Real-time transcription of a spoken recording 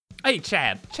Hey,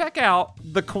 Chad, check out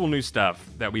the cool new stuff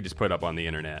that we just put up on the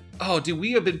internet. Oh, dude,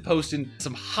 we have been posting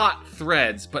some hot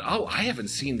threads, but I haven't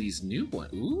seen these new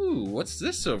ones. Ooh, what's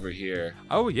this over here?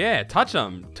 Oh, yeah, touch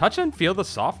them. Touch and feel the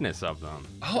softness of them.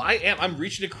 Oh, I'm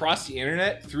reaching across the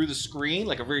internet through the screen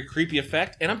like a very creepy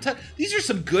effect, and these are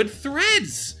some good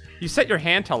threads. You set your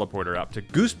hand teleporter up to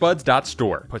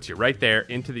goosebuds.store. Puts you right there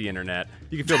into the internet.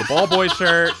 You can feel the Ball Boys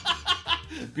shirt.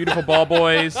 Beautiful Ball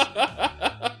Boys.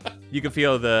 You can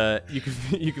feel the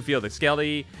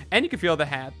Skelly, and you can feel the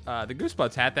hat, the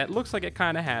Goosebuds hat that looks like it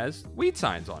kind of has weed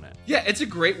signs on it. Yeah, it's a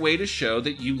great way to show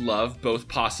that you love both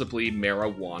possibly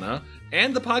marijuana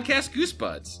and the podcast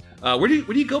Goosebuds. Where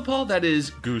do you go, Paul? That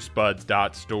is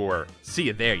goosebuds.store. See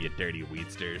you there, you dirty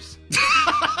weedsters.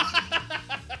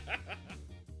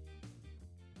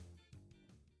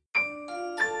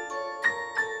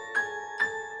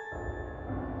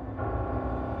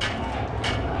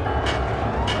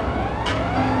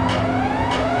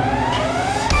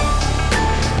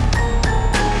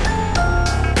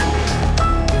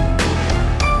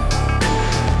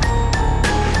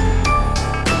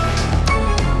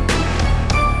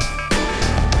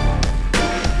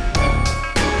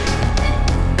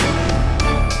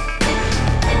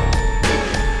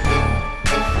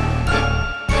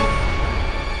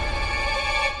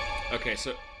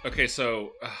 So,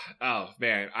 oh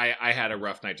man, I had a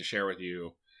rough night to share with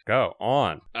you. Go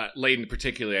on. Layden,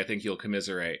 particularly, I think you'll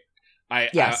commiserate.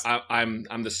 Yes.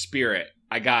 I'm the spirit.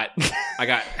 I got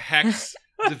Hex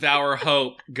Devour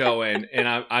Hope going, and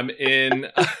I'm in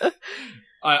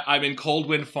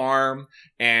Coldwind Farm,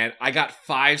 and I got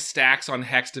 5 stacks on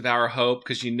Hex Devour Hope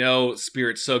because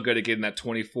Spirit's so good at getting that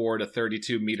 24 to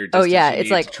 32 meter distance. Oh yeah, it's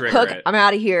like hook. I'm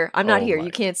out of here. I'm not here. My.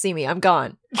 You can't see me. I'm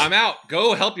gone. I'm out.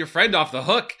 Go help your friend off the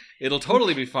hook. It'll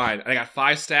totally be fine. I got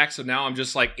 5 stacks, so now I'm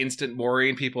just like instant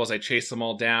Morying people as I chase them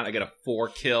all down. I get a 4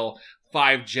 kill,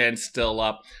 5 gens still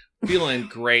up, feeling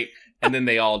great, and then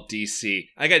they all DC.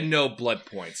 I got no blood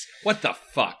points. What the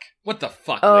fuck?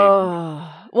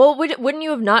 Oh, well, wouldn't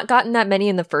you have not gotten that many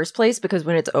in the first place? Because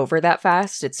when it's over that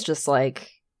fast, it's just like,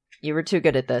 you were too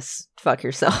good at this. Fuck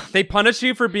yourself. They punish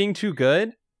you for being too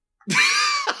good?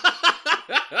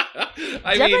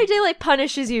 Dead by Daylight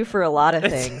punishes you for a lot of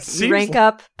things. You rank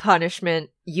up, punishment.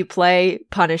 You play,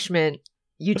 punishment.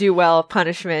 You do well,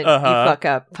 punishment. You fuck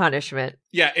up, punishment.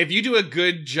 Yeah, if you do a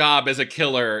good job as a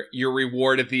killer, your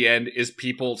reward at the end is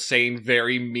people saying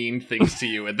very mean things to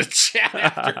you in the chat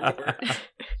afterward.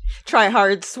 Try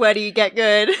hard, sweaty, get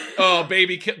good. Oh,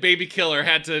 baby killer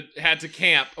had to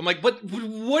camp. I'm like, what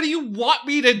do you want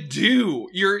me to do?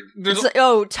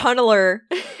 Tunneler.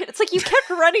 It's like, you kept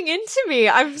running into me.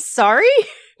 I'm sorry.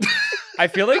 I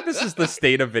feel like this is the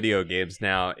state of video games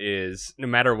now, is no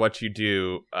matter what you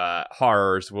do,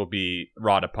 horrors will be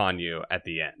wrought upon you at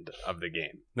the end of the game.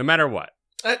 No matter what.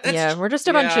 Yeah, we're just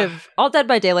a bunch of... All Dead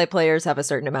by Daylight players have a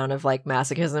certain amount of, like,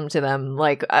 masochism to them.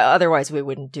 Like, otherwise we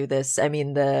wouldn't do this. I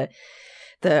mean, the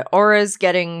aura's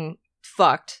getting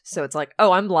fucked, so it's like,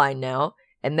 oh, I'm blind now.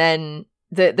 And then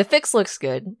the fix looks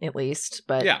good, at least,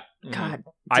 but... Yeah. God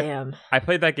damn. I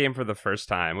played that game for the first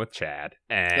time with Chad,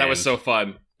 and... That was so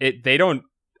fun. They don't...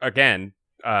 Again,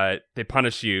 they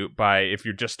punish you by, if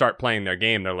you just start playing their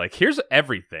game, they're like, here's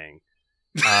everything.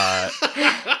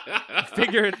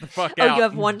 Figure it the fuck out. Oh, you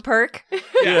have one perk?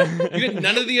 Yeah. You get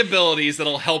none of the abilities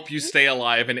that'll help you stay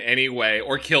alive in any way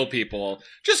or kill people.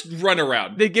 Just run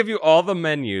around. They give you all the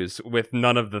menus with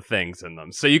none of the things in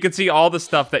them. So you can see all the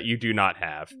stuff that you do not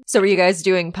have. So were you guys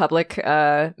doing public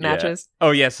matches? Yeah.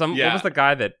 Oh, yeah. What was the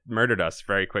guy that murdered us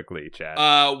very quickly, Chad?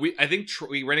 I think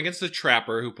we ran against the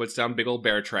trapper who puts down big old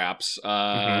bear traps.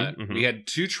 We had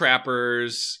 2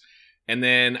 trappers. And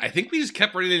then I think we just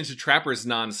kept running into trappers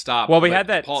nonstop. Well, we had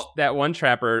that one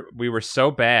trapper. We were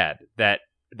so bad that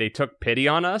they took pity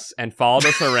on us and followed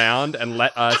us around and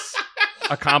let us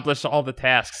accomplish all the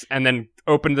tasks, and then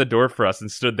opened the door for us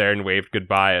and stood there and waved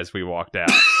goodbye as we walked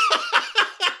out.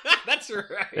 That's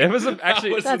right. It was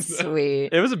that's sweet.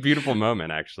 It was a beautiful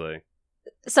moment, actually.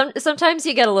 Sometimes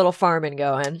you get a little farming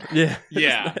going. Yeah. It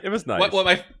Yeah. was nice.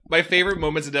 Well, my favorite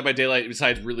moments in Dead by Daylight,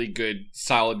 besides really good,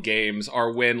 solid games,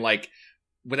 are when, like,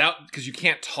 because you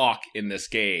can't talk in this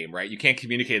game, right? You can't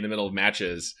communicate in the middle of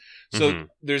matches. So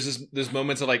there's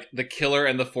moments of, like, the killer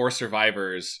and the 4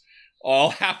 survivors all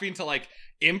having to, like,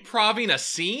 improving a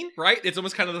scene, right? It's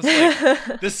almost kind of this,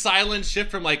 like, this silent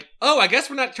shift from, like, oh, I guess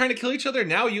we're not trying to kill each other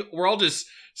now. We're all just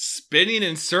spinning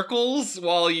in circles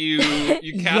while you cast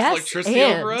Yes, electricity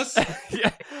over us.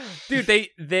 Yeah. Dude,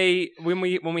 they when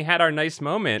we had our nice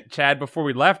moment, Chad, before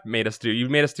we left, made us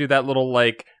do that little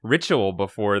like ritual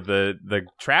before the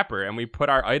trapper, and we put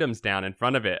our items down in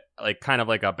front of it, like kind of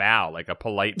like a bow, like a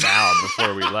polite bow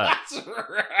before we left. That's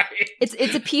right.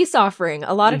 It's a peace offering.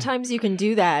 A lot of times you can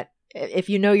do that if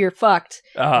you know you're fucked.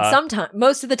 Sometimes,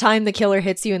 most of the time, the killer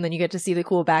hits you, and then you get to see the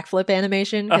cool backflip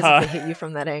animation because if they hit you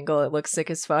from that angle, it looks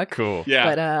sick as fuck. Cool.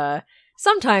 Yeah. But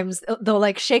sometimes they'll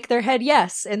like shake their head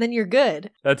yes, and then you're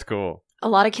good. That's cool. A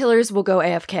lot of killers will go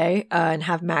AFK and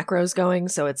have macros going,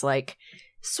 so it's like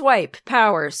swipe,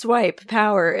 power,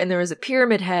 and there was a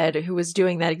pyramid head who was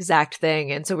doing that exact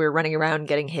thing, and so we were running around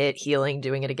getting hit, healing,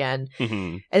 doing it again.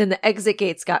 Mm-hmm. And then the exit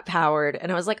gates got powered,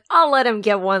 and I was like, I'll let him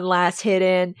get one last hit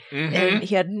in. Mm-hmm. And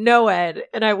he had no ed,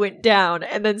 and I went down,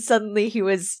 and then suddenly he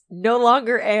was no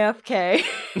longer AFK.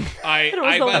 It was by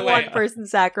the the one way, person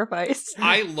sacrifice.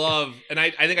 I love, and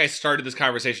I think I started this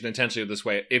conversation intentionally this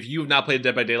way. If you've not played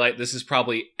Dead by Daylight, this is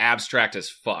probably abstract as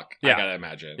fuck. Yeah. I gotta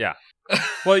imagine. Yeah.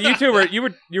 Well, you two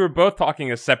were both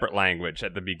talking a separate language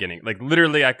at the beginning. Like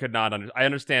literally, I could not I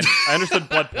understood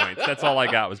blood points. That's all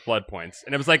I got was blood points,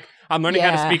 and it was like I'm learning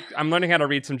how to speak. I'm learning how to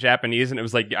read some Japanese, and it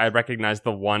was like I recognized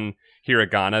the one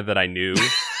hiragana that I knew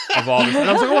of all this, and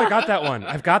I was like, oh, I got that one.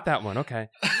 I've got that one. Okay.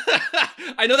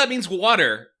 I know that means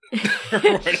water.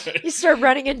 You start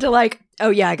running into like,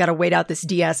 oh yeah, I gotta wait out this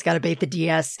DS, gotta bait the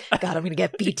DS. God, I'm gonna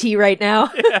get BT right now.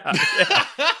 Yeah.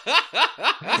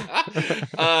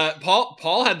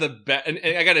 Paul had the best, and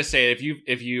I gotta say,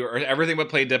 if you are everything but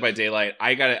played Dead by Daylight,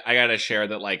 I gotta share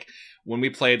that like when we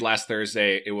played last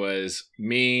Thursday, it was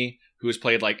me who has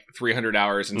played like 300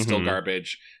 hours and still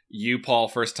garbage. You, Paul,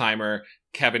 first timer.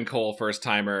 Kevin Cole, first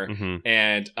timer,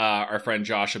 and our friend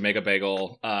Josh, Omega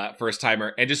Bagel, first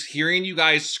timer, and just hearing you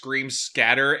guys scream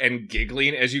scatter and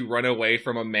giggling as you run away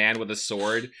from a man with a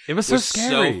sword. It was so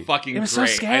scary. So fucking it was great.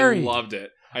 So scary. I loved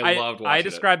it. I loved watching I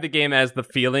described the game as the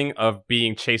feeling of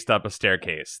being chased up a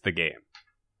staircase. The game.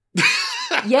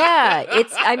 Yeah,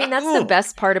 that's the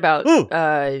best part about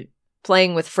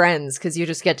playing with friends, because you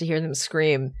just get to hear them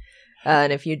scream.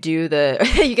 And if you do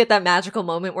you get that magical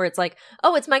moment where it's like,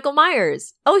 oh, it's Michael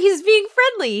Myers. Oh, he's being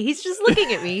friendly. He's just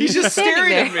looking at me. He's just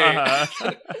staring at me.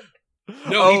 Uh-huh.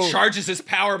 No, he charges his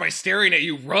power by staring at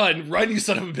you. Run, you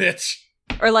son of a bitch.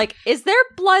 Or like, is there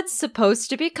blood supposed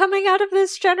to be coming out of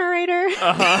this generator?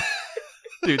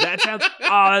 Dude, that sounds.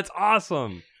 Oh, that's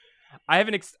awesome. I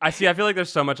haven't. I feel like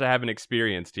there's so much I haven't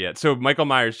experienced yet. So Michael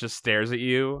Myers just stares at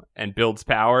you and builds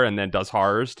power, and then does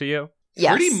horrors to you.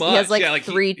 Yes, pretty much. He has like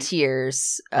three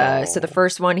tiers. So the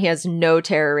first one, he has no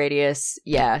terror radius.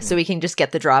 Yeah, so he can just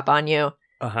get the drop on you.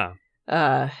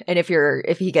 And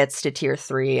if he gets to tier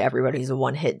 3, everybody's a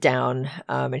one hit down.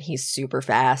 And he's super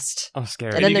fast. Oh,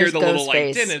 scary! And then you there's hear the little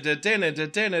like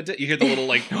Ghostface. you hear the little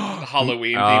like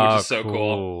Halloween theme, which is so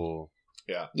cool.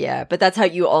 Yeah, but that's how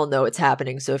you all know it's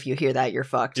happening. So if you hear that, you're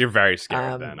fucked. You're very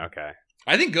scared then. Okay.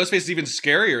 I think Ghostface is even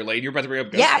scarier. Lane, you're about to bring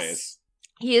up Ghostface. Yes.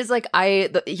 He is like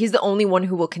he's the only one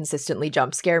who will consistently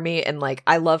jump scare me, and like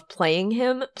I love playing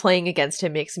him. Playing against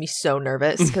him makes me so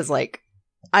nervous because like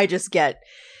I just get,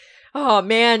 oh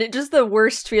man, just the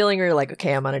worst feeling. Where you're like,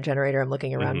 okay, I'm on a generator. I'm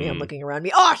looking around me. I'm looking around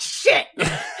me. Oh shit!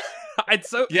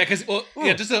 It's so because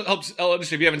just to help understand,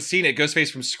 if you haven't seen it,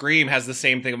 Ghostface from Scream has the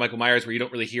same thing with Michael Myers, where you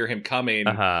don't really hear him coming,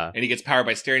 and he gets powered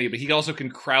by staring at you. But he also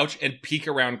can crouch and peek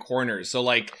around corners. So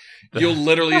like you'll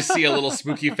literally see a little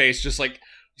spooky face just like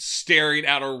staring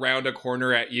out around a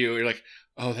corner at you. You're like,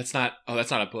 that's not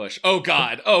a bush. Oh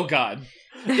god.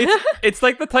 It's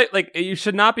like the type, like you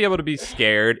should not be able to be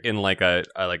scared in like an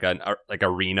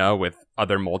arena with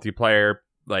other multiplayer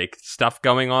like stuff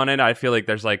going on in it. I feel like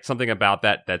there's like something about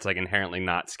that's like inherently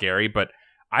not scary, but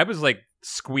I was like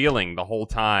squealing the whole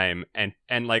time, and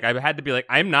like I had to be like,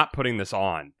 I'm not putting this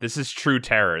on. This is true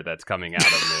terror that's coming out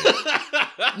of me.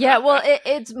 Yeah, well,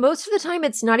 it's most of the time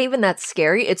it's not even that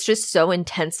scary. It's just so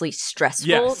intensely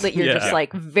stressful that you're just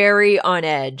like very on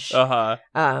edge. Oh,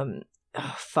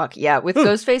 fuck yeah. With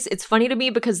Ghostface, it's funny to me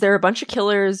because there are a bunch of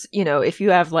killers, if you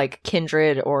have like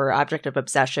Kindred or Object of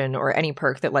Obsession or any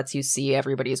perk that lets you see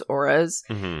everybody's auras.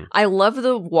 I love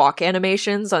the walk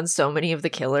animations on so many of the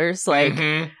killers. Like,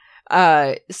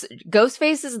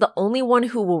 Ghostface is the only one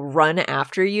who will run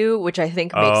after you, which I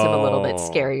think makes him a little bit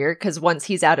scarier because once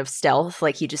he's out of stealth,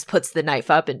 like he just puts the knife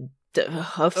up and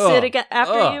hoofs it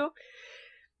after you.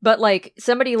 But like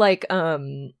somebody like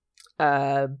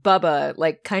Bubba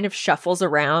like kind of shuffles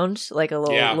around like a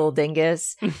little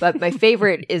dingus. But my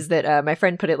favorite is that my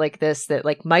friend put it like this, that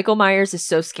like Michael Myers is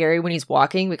so scary when he's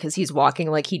walking because he's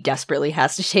walking like he desperately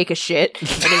has to take a shit and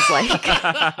is like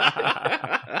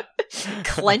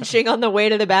clenching on the way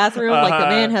to the bathroom, like the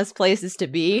man has places to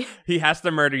be. He has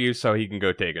to murder you so he can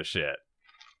go take a shit.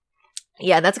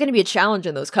 Yeah, that's going to be a challenge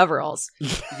in those coveralls.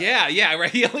 Yeah,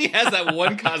 right. He only has that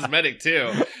one cosmetic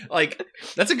too. Like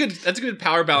that's a good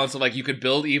power balance of like you could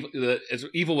build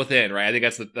evil within, right? I think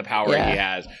that's the power he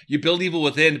has. You build evil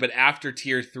within, but after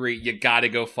tier 3, you got to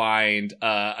go find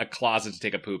a closet to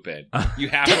take a poop in. You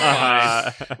have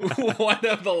to find one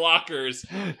of the lockers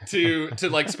to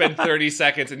like spend 30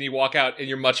 seconds, and you walk out, and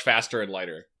you're much faster and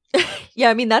lighter. Yeah,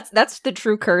 I mean that's the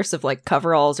true curse of like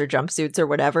coveralls or jumpsuits or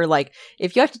whatever. Like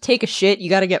if you have to take a shit, you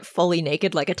got to get fully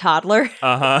naked like a toddler.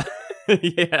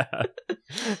 Yeah.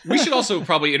 We should also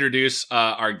probably introduce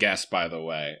our guest, by the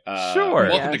way. Sure.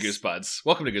 Welcome to Goose Buds.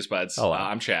 Welcome to Goose Buds. Hello.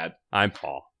 I'm Chad. I'm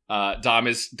Paul. Dom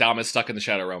is stuck in the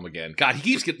Shadow Realm again. God,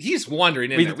 he's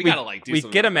wandering in there. We gotta like do something.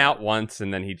 We get him out once,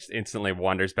 and then he instantly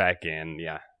wanders back in.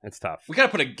 Yeah, it's tough. We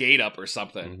gotta put a gate up or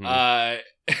something. Mm-hmm.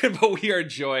 But we are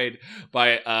joined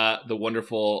by the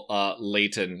wonderful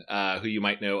Leighton, who you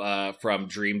might know from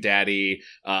Dream Daddy,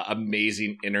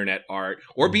 amazing internet art,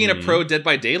 or being a pro Dead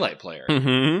by Daylight player.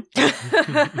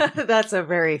 Mm-hmm. That's a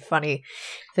very funny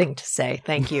thing to say.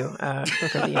 Thank you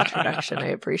for the introduction. I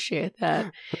appreciate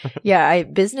that. Yeah,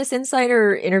 Business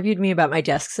Insider interviewed me about my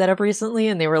desk setup recently,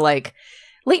 and they were like,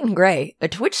 Leighton Gray, a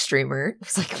Twitch streamer. I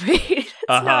was like, wait,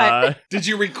 that's not. Did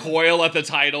you recoil at the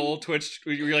title, Twitch?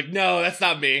 You're like, no, that's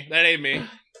not me. That ain't me.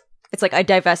 It's like, I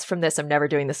divest from this. I'm never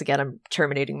doing this again. I'm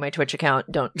terminating my Twitch account.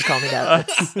 Don't call me that.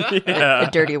 That's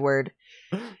a dirty word.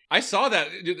 I saw that.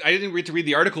 I didn't read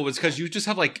the article. It was because you just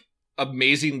have like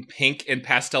amazing pink and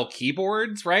pastel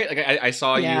keyboards, right? Like I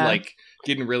saw you like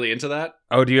getting really into that.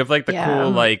 Oh, do you have like the cool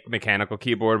like mechanical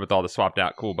keyboard with all the swapped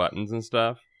out cool buttons and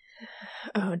stuff?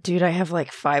 Oh, dude, I have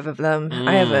like 5 of them.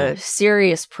 I have a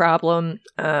serious problem.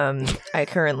 I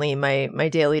currently, my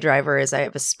daily driver is I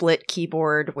have a split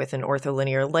keyboard with an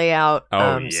ortholinear layout.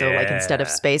 So like instead of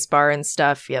spacebar and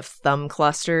stuff, you have thumb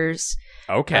clusters.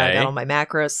 Okay. I got all my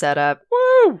macros set up.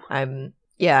 Woo!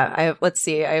 I have, let's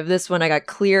see, I have this one. I got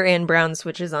clear and brown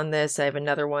switches on this. I have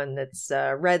another one that's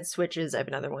red switches. I have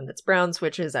another one that's brown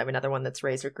switches. I have another one that's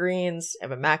razor greens. I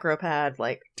have a macro pad.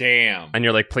 Like, damn. And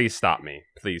you're like, please stop me.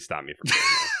 Please stop me from doing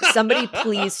this. Somebody,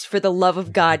 please, for the love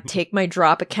of God, take my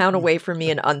drop account away from me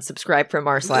and unsubscribe from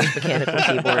r/mechanical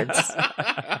keyboards.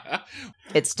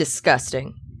 It's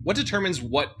disgusting. What determines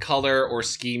what color or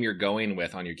scheme you're going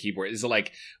with on your keyboard? Is it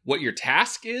like what your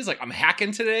task is? Like, I'm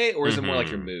hacking today? Or is it more like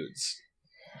your moods?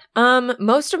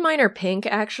 Most of mine are pink,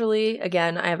 actually.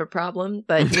 Again, I have a problem,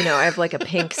 but I have like a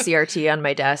pink CRT on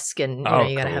my desk, and you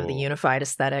gotta have the unified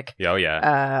aesthetic. Oh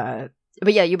yeah.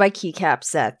 But yeah, you buy keycap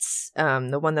sets.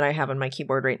 The one that I have on my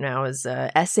keyboard right now is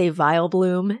SA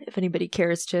Vileplume. If anybody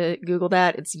cares to Google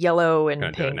that, it's yellow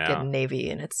and pink and navy,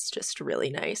 and it's just really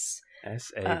nice.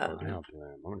 SA Vileplume.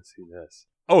 I want to see this.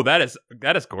 Oh, that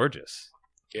is gorgeous.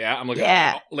 Yeah, I'm looking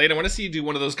at it. Leighton, I want to see you do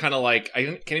one of those kind of like, I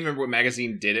can't even remember what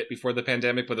magazine did it before the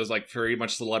pandemic, but there's like very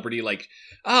much celebrity, like,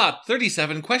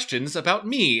 37 questions about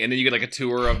me. And then you get like a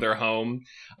tour of their home.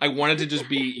 I wanted to just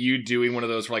be you doing one of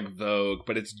those for like Vogue,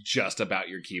 but it's just about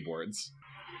your keyboards.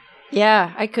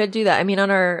 Yeah, I could do that. I mean, on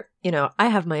our, I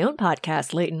have my own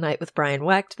podcast, Late Night with Brian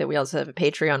Wecht, that we also have a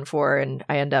Patreon for, and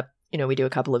I end up, we do a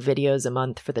couple of videos a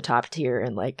month for the top tier,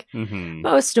 and like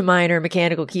most of mine are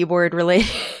mechanical keyboard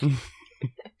related.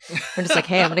 I'm just like,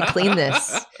 hey, I'm going to clean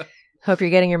this. Hope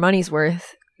you're getting your money's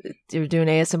worth. You're doing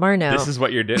ASMR now. This is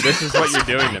what you're doing. This is what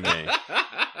you're doing to me.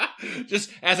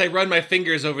 Just as I run my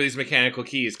fingers over these mechanical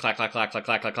keys, clack, clack, clack, clack,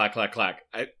 clack, clack, clack, clack, clack.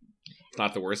 It's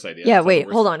not the worst idea. Yeah, wait,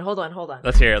 hold on.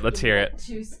 Let's hear it.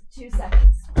 Two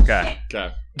seconds. Okay.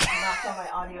 I knocked all my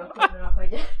audio equipment off my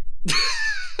desk.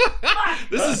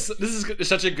 This is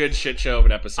such a good shit show of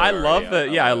an episode. I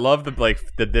love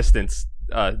the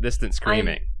distant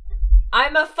screaming.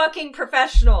 I'm a fucking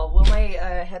professional. Will my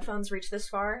headphones reach this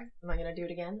far? Am I gonna do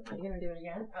it again? Are you gonna do it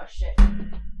again? Oh shit.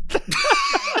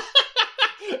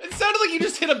 It sounded like you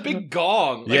just hit a big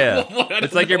gong. Yeah.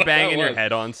 It's like you're banging your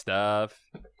head on stuff.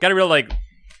 Got a real like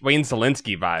Wayne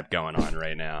Selinsky vibe going on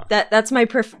right now. That's my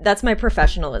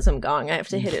professionalism gong. I have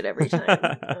to hit it every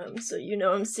time. So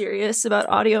I'm serious about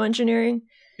audio engineering.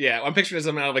 Yeah, I'm picturing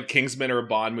something out of a Kingsman or a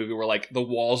Bond movie where like the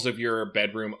walls of your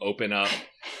bedroom open up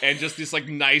and just this like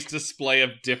nice display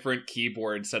of different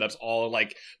keyboard setups all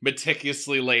like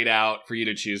meticulously laid out for you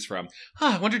to choose from.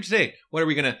 I wonder today, what are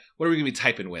we gonna be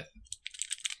typing with?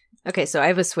 Okay, so I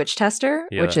have a switch tester,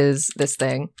 which is this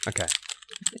thing. Okay.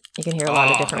 You can hear a lot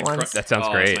of different ones. That sounds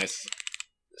great. Nice.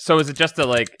 So is it just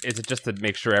to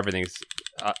make sure everything's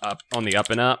up on the up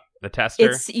and up? The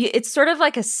tester? It's sort of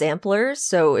like a sampler.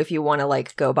 So if you want to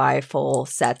like go buy full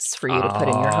sets for you to put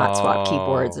in your hot swap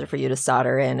keyboards or for you to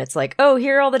solder in, it's like, oh,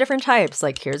 here are all the different types.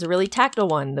 Like here's a really tactile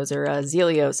one. Those are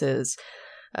Zelios's.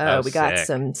 We got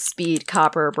some speed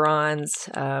copper bronze.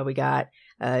 We got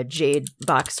jade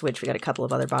box switch. We got a couple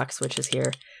of other box switches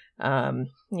here.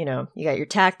 You know, you got your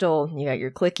tactile, you got your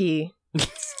clicky.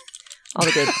 All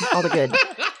the good.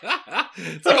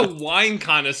 It's like a wine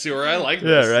connoisseur. I like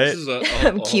this. Yeah, right?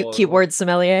 This is keyboard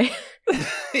sommelier.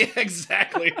 Yeah,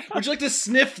 exactly. Would you like to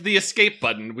sniff the escape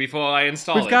button before I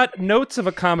install it? We've got notes of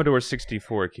a Commodore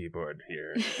 64 keyboard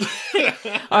here.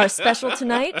 Our special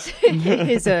tonight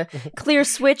is a clear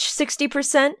switch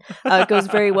 60%. Goes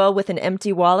very well with an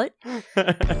empty wallet.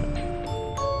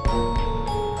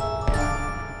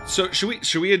 So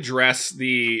should we address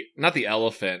not the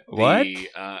elephant? What?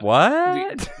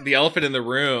 What? The elephant in the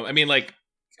room. I mean, like.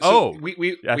 So we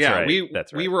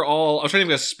were all. I was trying to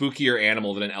think of a spookier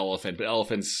animal than an elephant, but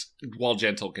elephants, while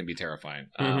gentle, can be terrifying.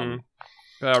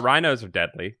 Rhinos are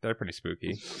deadly. They're pretty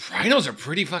spooky. Rhinos are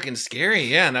pretty fucking scary.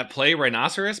 Yeah, and that play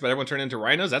Rhinoceros, but everyone turned into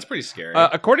rhinos. That's pretty scary.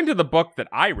 According to the book that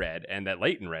I read and that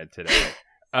Leighton read today,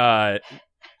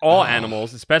 all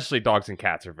animals, especially dogs and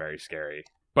cats, are very scary.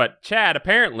 But Chad,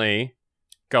 apparently,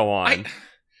 go on.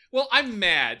 Well, I'm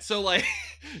mad. So, like,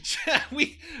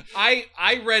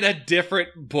 I read a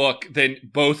different book than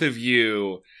both of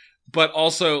you, but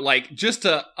also, like, just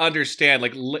to understand,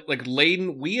 like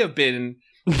Leighton, we have been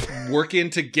working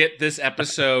to get this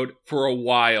episode for a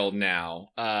while now.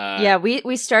 Yeah,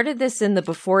 we started this in the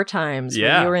before times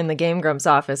when you were in the Game Grumps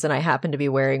office, and I happened to be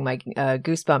wearing my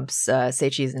Goosebumps Say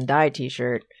Cheese and Die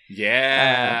t-shirt.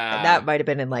 Yeah. That might have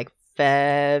been in, like,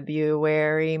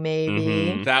 February,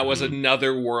 maybe. That was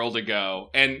another world ago,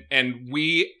 and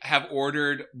we have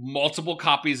ordered multiple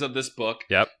copies of this book.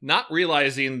 Yep. Not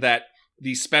realizing that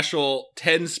the special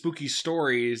 10 spooky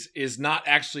stories is not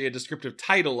actually a descriptive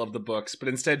title of the books, but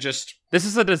instead just this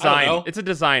is a design. It's a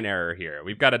design error here.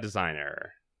 We've got a design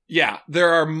error. Yeah,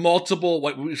 there are multiple,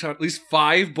 we have at least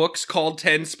 5 books called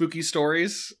 10 Spooky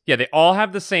Stories. Yeah, they all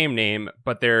have the same name,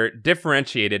 but they're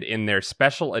differentiated in their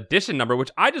special edition number,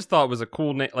 which I just thought was a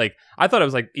cool name. Like, I thought it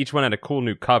was like each one had a cool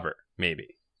new cover,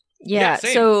 maybe. Yeah,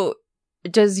 so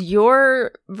does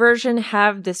your version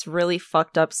have this really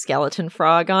fucked up skeleton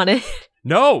frog on it?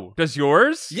 No, does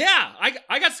yours? Yeah,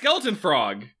 I got Skeleton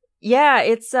Frog. Yeah,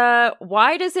 it's,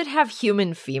 why does it have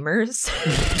human femurs?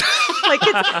 Like,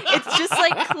 it's just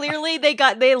like, clearly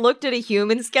they looked at a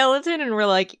human skeleton and were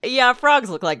like, yeah, frogs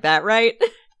look like that, right?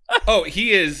 Oh,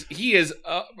 he is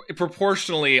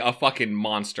proportionally a fucking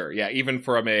monster. Yeah, even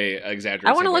from a exaggeration.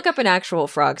 I want to look up an actual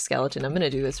frog skeleton. I'm going to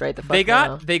do this right the fuck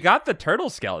now. They got the turtle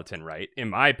skeleton right, in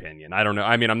my opinion. I don't know.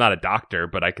 I mean, I'm not a doctor,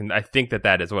 but I think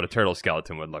that is what a turtle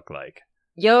skeleton would look like.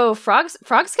 Yo, frog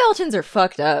skeletons are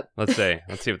fucked up. Let's see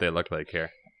what they look like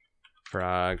here.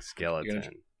 Frog skeleton.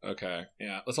 Okay,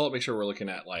 yeah. Let's all make sure we're looking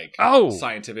at, like,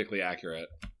 scientifically accurate.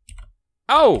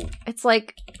 Oh! It's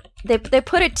like, they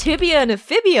put a tibia and a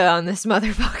fibia on this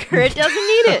motherfucker. It doesn't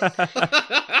need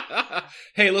it.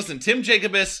 Hey, listen, Tim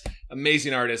Jacobus,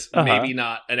 amazing artist, maybe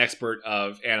not an expert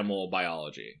of animal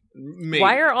biology. Maybe.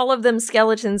 Why are all of them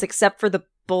skeletons except for the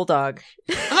bulldog?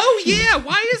 Oh, yeah,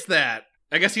 why is that?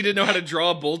 I guess he didn't know how to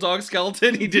draw a bulldog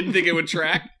skeleton. He didn't think it would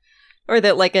track. Or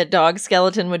that, like, a dog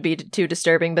skeleton would be too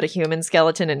disturbing, but a human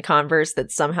skeleton in converse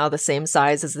that's somehow the same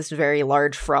size as this very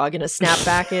large frog in a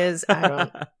snapback is. I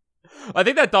don't. I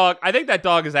think that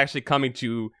dog is actually coming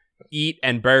to eat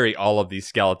and bury all of these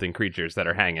skeleton creatures that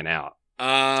are hanging out.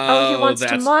 Oh, he wants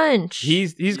to munch.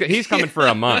 He's coming for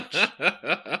a munch.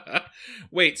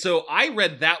 Wait, so I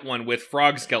read that one with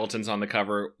frog skeletons on the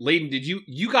cover. Leighton, did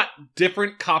you got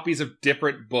different copies of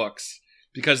different books?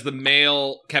 Because the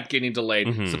mail kept getting delayed.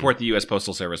 Mm-hmm. Support the U.S.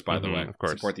 Postal Service, by the way. Of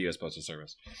course. Support the U.S. Postal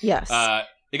Service. Yes.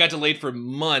 It got delayed for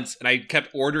months, and I kept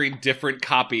ordering different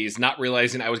copies, not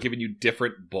realizing I was giving you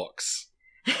different books.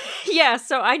 Yeah,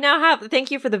 so I now have...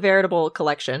 Thank you for the veritable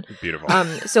collection. Beautiful.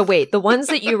 So wait, the ones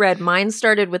that you read, mine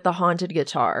started with the haunted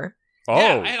guitar. Oh.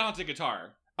 Yeah, I had a haunted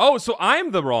guitar. Oh, so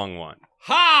I'm the wrong one.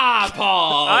 Ha,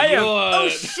 Paul! Oh,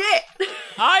 shit!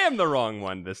 I am the wrong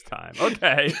one this time.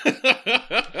 Okay.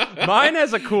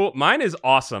 Mine is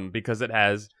awesome because it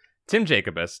has Tim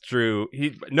Jacobus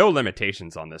no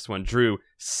limitations on this one, drew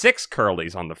 6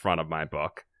 curlies on the front of my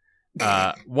book.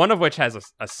 One of which has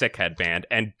a sick headband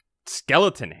and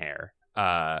skeleton hair.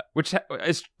 That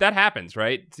happens,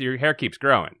 right? Your hair keeps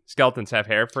growing. Skeletons have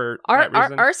hair for that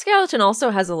reason. Our skeleton also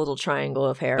has a little triangle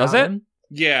of hair. Does on it? him.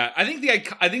 Yeah, I think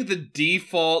the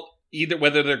default, either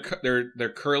whether they're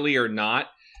curly or not,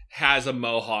 has a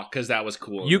mohawk because that was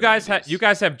cool. You guys have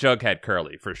Jughead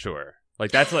curly for sure.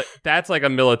 Like that's like a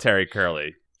military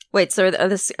curly. Wait, so are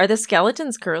the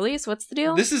skeletons curlies? What's the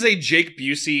deal? This is a Jake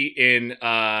Busey in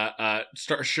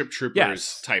Starship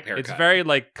Troopers type haircut. It's very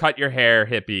like cut your hair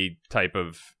hippie type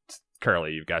of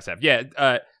curly you guys have.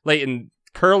 Yeah, Leighton,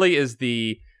 curly is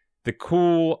the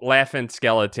cool laughing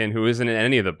skeleton who isn't in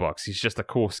any of the books. He's just a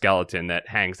cool skeleton that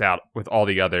hangs out with all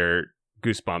the other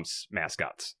Goosebumps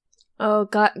mascots. Oh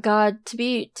God! To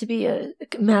be a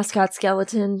mascot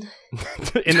skeleton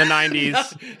in the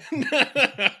 90s.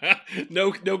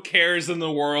 No cares in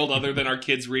the world other than our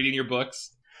kids reading your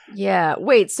books. Yeah.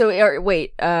 Wait. So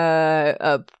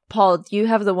Paul, do you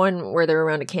have the one where they're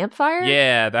around a campfire?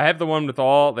 Yeah, I have the one with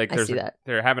all like. I see that.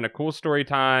 They're having a cool story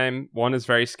time. One is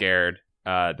very scared.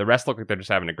 The rest look like they're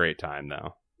just having a great time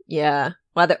though. Yeah.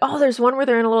 Wow. There's one where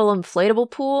they're in a little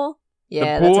inflatable pool.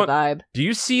 Yeah, that's a vibe. Do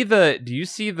you see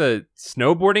the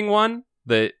snowboarding one?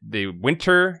 The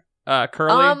winter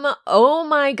curly? Oh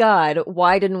my God.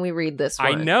 Why didn't we read this one?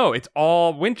 I know. It's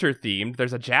all winter themed.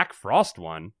 There's a Jack Frost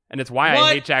one. And it's why What?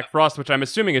 I hate Jack Frost, which I'm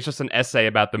assuming is just an essay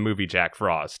about the movie Jack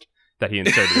Frost that he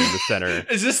inserted in the center.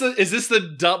 Is this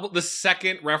the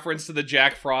second reference to the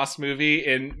Jack Frost movie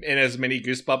in as many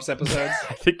Goosebumps episodes?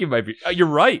 I think you might be. You're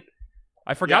right.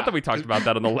 I forgot that we talked about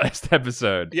that on the last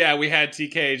episode. Yeah, we had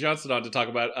TK Johnson on to talk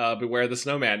about Beware the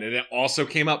Snowman, and it also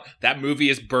came up. That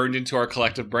movie is burned into our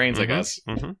collective brains, I guess.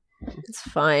 Mm-hmm. It's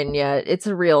fine. Yeah, it's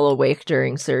a real awake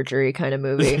during surgery kind of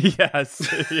movie. Yes.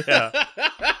 Yeah.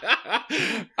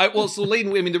 So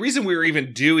Leighton, I mean, the reason we were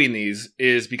even doing these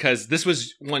is because this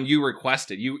was one you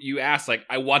requested. You asked, like,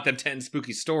 I want them 10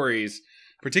 spooky stories,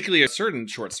 particularly a certain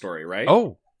short story, right?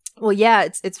 Oh. Well, yeah,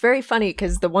 it's very funny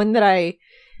because the one that I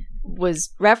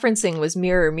was referencing was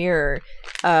Mirror Mirror.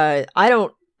 I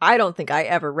don't think I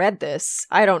ever read this.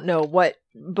 I don't know what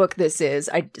book this is.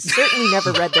 I certainly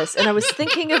never read this. And I was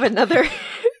thinking of another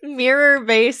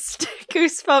mirror-based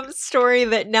Goosebumps story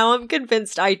that now I'm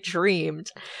convinced I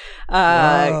dreamed.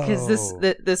 Because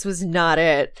this was not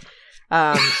it.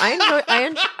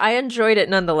 I enjoyed it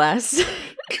nonetheless.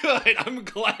 Good. I'm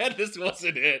glad this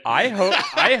wasn't it. I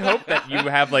hope that you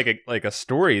have like a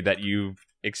story that you've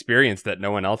experienced that no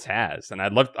one else has, and I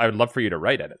would love for you to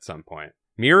write it at some point.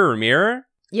 Mirror Mirror?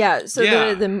 Yeah, so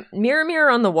the mirror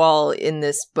on the wall in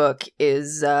this book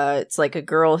is it's like a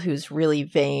girl who's really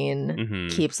vain,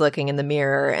 keeps looking in the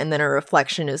mirror, and then her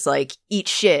reflection is like, eat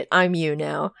shit, I'm you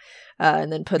now,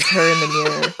 and then puts her in the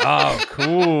mirror. Oh,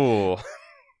 cool.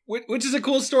 Which is a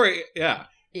cool story, yeah.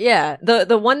 Yeah,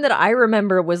 the one that I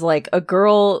remember was like a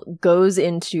girl goes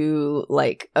into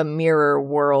like a mirror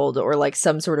world or like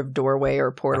some sort of doorway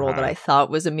or portal that I thought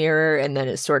was a mirror, and then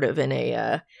is sort of in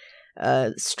a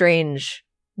strange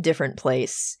different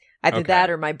place. Either that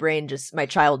or my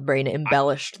child brain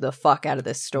embellished the fuck out of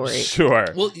this story. Sure.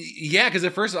 Well, yeah, because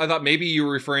at first I thought maybe you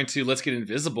were referring to Let's Get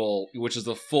Invisible, which is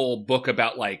the full book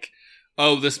about like,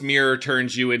 oh, this mirror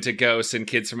turns you into ghosts and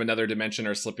kids from another dimension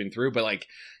are slipping through. But like,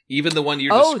 even the one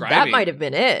you're describing. Oh, that might have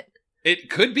been it. It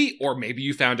could be, or maybe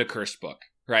you found a cursed book,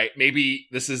 right? Maybe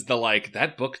this is the like,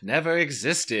 that book never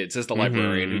existed, says the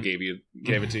librarian who gave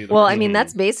it to you. Well, I mean,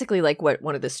 that's basically like what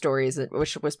one of the stories,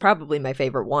 which was probably my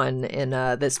favorite one in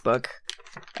this book.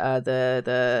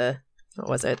 The what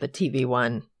was it? The TV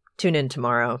one. Tune in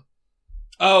tomorrow.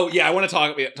 Oh yeah, I want to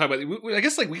talk about. I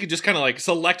guess like we could just kind of like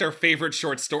select our favorite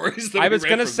short stories. I was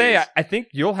gonna say, I think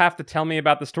you'll have to tell me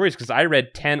about the stories because I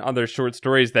read 10 other short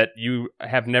stories that you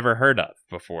have never heard of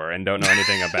before and don't know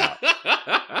anything about.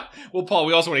 Well, Paul,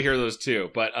 we also want to hear those too.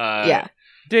 But yeah,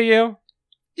 do you?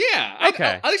 Yeah.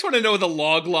 Okay. I just want to know the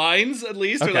log lines at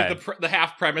least, or like the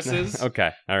half premises.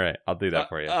 Okay. All right. I'll do that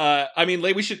for you. I mean,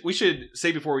 like, we should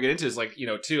say before we get into this, like,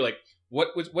 too, like.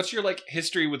 What's your like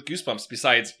history with Goosebumps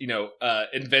besides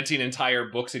inventing entire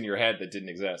books in your head that didn't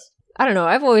exist? I don't know.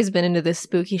 I've always been into this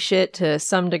spooky shit to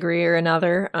some degree or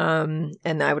another,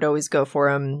 and I would always go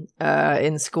for them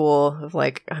in school. Of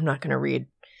like, I'm not going to read.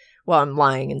 Well, I'm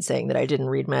lying and saying that I didn't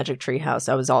read Magic Tree House.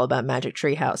 I was all about Magic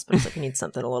Tree House, but I was like, I need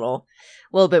something a little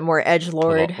bit more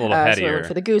edgelord. A little headier. So I went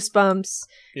for the Goosebumps.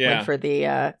 Yeah. Went for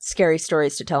the scary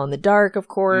stories to tell in the dark, of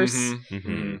course.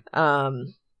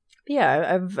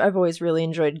 Yeah, I've always really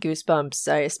enjoyed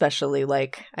Goosebumps. I especially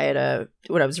like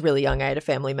when I was really young, I had a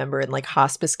family member in like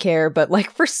hospice care, but like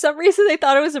for some reason they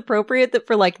thought it was appropriate that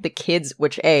for like the kids,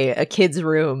 which a kid's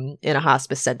room in a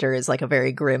hospice center is like a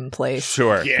very grim place.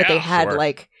 Sure. Yeah. But they had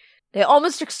like they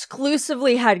almost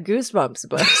exclusively had Goosebumps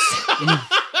books.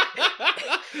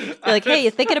 They're like, hey,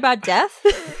 you thinking about death?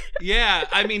 Yeah,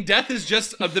 I mean, death is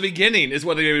just the beginning, is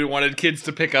what they wanted kids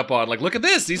to pick up on. Like, look at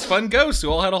this, these fun ghosts who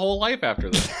all had a whole life after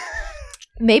this.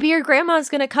 Maybe your grandma's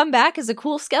gonna come back as a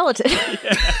cool skeleton.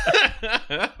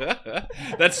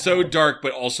 That's so dark,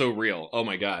 but also real. Oh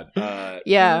my god.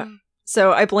 Yeah.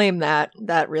 So I blame that.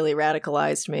 That really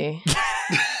radicalized me.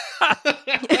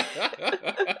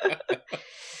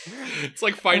 It's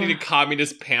like finding a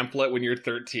communist pamphlet when you're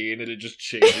 13 and it just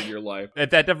changes your life.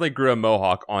 That definitely grew a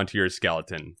mohawk onto your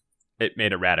skeleton. It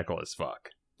made it radical as fuck.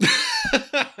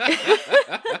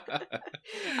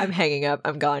 I'm hanging up.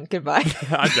 I'm gone. Goodbye.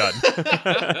 I'm done.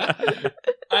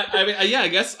 I mean, yeah.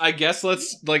 I guess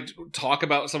let's like talk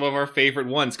about some of our favorite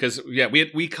ones because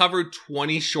we covered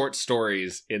 20 short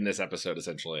stories in this episode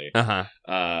essentially.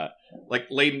 Like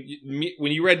Layden,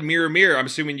 when you read Mirror Mirror, I'm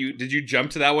assuming did you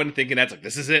jump to that one thinking that's like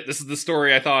this is it, this is the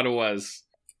story I thought it was.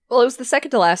 Well, it was the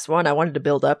second to last one. I wanted to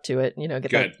build up to it, get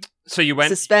Good. that So you went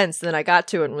suspense. Then I got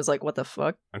to it and was like, "What the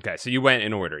fuck?" Okay, so you went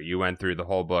in order. You went through the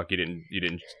whole book. You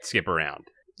didn't skip around.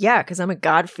 Yeah, because I'm a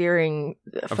God-fearing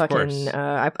fucking.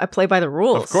 I play by the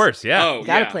rules. Of course, yeah. Oh, You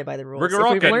gotta play by the rules. We're all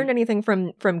If we've good. learned anything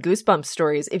from Goosebumps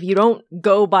stories, if you don't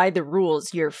go by the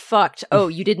rules, you're fucked. Oh,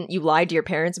 you lied to your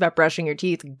parents about brushing your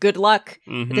teeth. Good luck.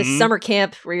 Mhm. This summer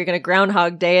camp where you're gonna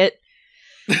Groundhog Day it.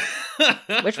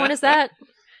 Which one is that?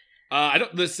 I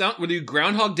don't. The sound when you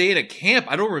Groundhog Day at a camp.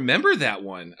 I don't remember that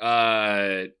one.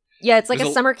 Yeah, it's like There's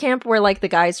a a- summer camp where like the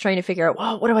guy's trying to figure out,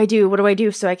 well, what do I do? What do I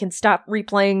do so I can stop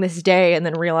replaying this day and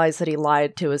then realize that he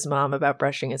lied to his mom about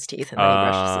brushing his teeth and then he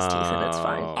brushes his teeth and it's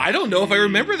fine. I don't know if I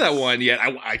remember that one yet.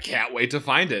 I can't wait to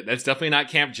find it. That's definitely not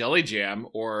Camp Jelly Jam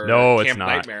or No, Camp it's not.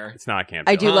 Nightmare. It's not Camp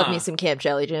I Jelly. do love me some Camp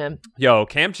Jelly Jam. Yo,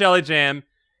 Camp Jelly Jam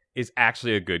is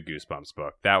actually a good Goosebumps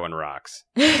book. That one rocks.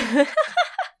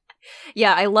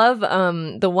 Yeah, I love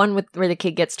the one where the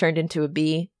kid gets turned into a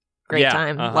bee. Great Yeah,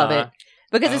 time. Love it.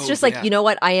 Because it's Oh, just like, yeah. you know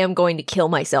what? I am going to kill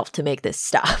myself to make this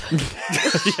stop.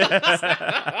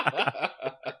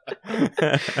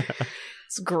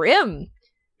 It's grim.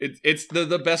 It's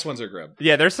the best ones are grim.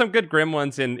 Yeah, there's some good grim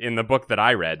ones in the book that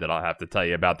I read that I'll have to tell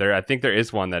you about. There, I think there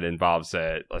is one that involves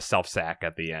a self-sack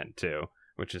at the end too,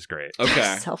 which is great.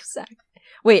 Okay. Self-sack.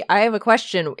 Wait, I have a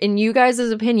question. In you guys'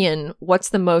 opinion, what's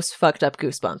the most fucked up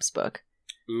Goosebumps book?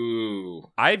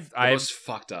 Ooh. I've Most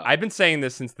fucked up. I've been saying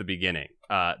this since the beginning.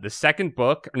 The second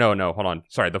book, no, hold on.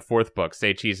 Sorry, the fourth book,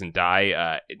 Say Cheese and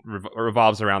Die, it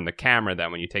revolves around the camera that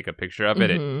when you take a picture of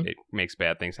it, Mhm. it makes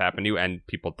bad things happen to you and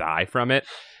people die from it.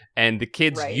 And the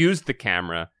kids Right. use the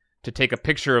camera to take a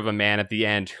picture of a man at the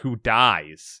end who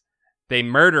dies. They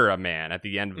murder a man at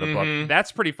the end of the book. Mhm.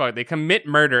 That's pretty fucked. They commit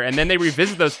murder and then they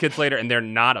revisit those kids later and they're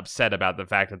not upset about the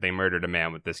fact that they murdered a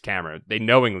man with this camera. They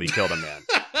knowingly killed a man.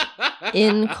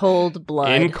 In cold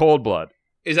blood. In cold blood.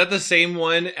 Is that the same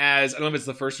one as I don't know if it's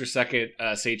the first or second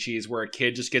Say Cheese where a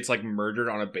kid just gets like murdered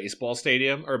on a baseball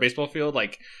stadium or a baseball field?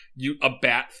 Like a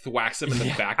bat thwacks him in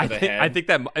the back of the head. I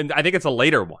think it's a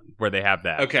later one where they have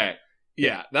that. Okay.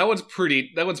 Yeah, that one's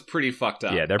pretty fucked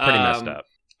up. Yeah, they're pretty messed up.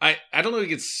 I don't know if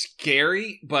it's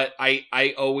scary, but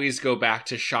I always go back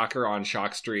to Shocker on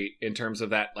Shock Street in terms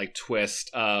of that like twist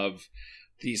of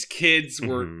these kids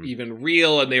were Mhm. even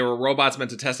real and they were robots meant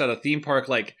to test out a theme park.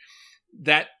 Like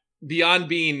that, beyond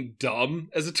being dumb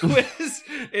as a twist,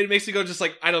 it makes me go just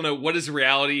like, I don't know, what does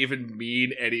reality even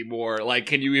mean anymore? Like,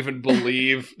 can you even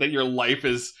believe that your life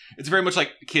is, it's very much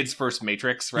like kids' first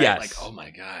Matrix, right? Yes. Like, oh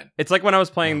my God. It's like when I was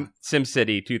playing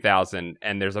SimCity 2000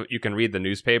 and you can read the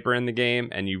newspaper in the game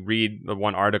and you read the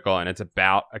one article and it's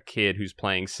about a kid who's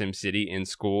playing SimCity in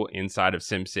school inside of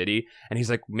SimCity and he's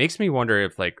like, makes me wonder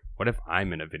if like, what if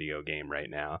I'm in a video game right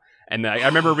now? And I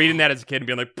remember reading that as a kid and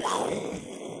being like,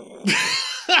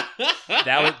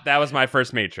 that was my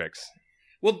first Matrix.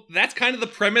 Well, that's kind of the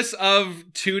premise of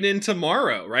Tune In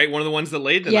Tomorrow, right? One of the ones that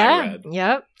Layden and I read.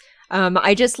 Yep.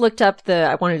 I just looked up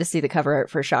I wanted to see the cover art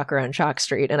for Shocker on Shock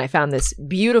Street, and I found this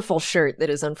beautiful shirt that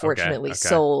is unfortunately okay.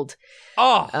 sold.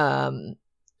 Oh,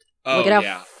 Look at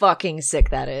how fucking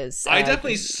sick that is. I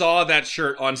definitely saw that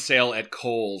shirt on sale at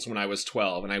Kohl's when I was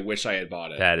 12, and I wish I had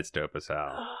bought it. that is dope as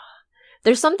hell.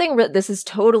 There's something, this is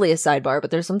totally a sidebar, but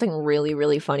there's something really,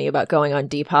 really funny about going on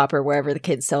Depop or wherever the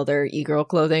kids sell their e-girl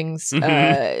clothings,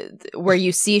 where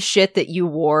you see shit that you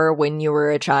wore when you were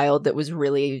a child that was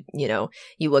really,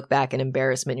 you look back in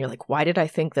embarrassment. You're like, why did I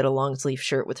think that a long sleeve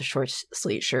shirt with a short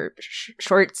sleeve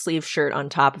shirt on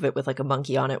top of it with like a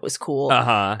monkey on it was cool?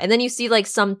 Uh-huh. And then you see like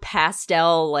some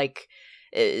pastel, like,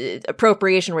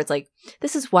 appropriation where it's like,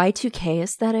 this is Y2K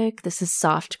aesthetic, this is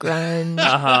soft grunge.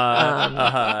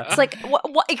 It's like,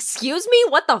 what? Excuse me,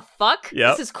 what the fuck?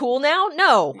 Yep. This is cool now?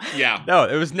 No. Yeah. No,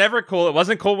 it was never cool. It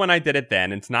wasn't cool when I did it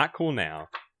then. It's not cool now.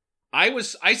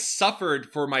 I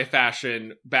suffered for my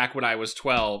fashion back when I was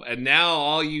 12, and now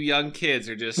all you young kids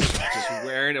are just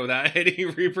wearing it without any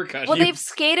repercussions. Well, they've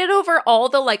skated over all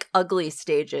the like ugly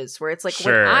stages where it's like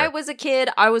Sure. when I was a kid,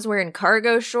 I was wearing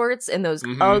cargo shorts and those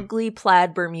ugly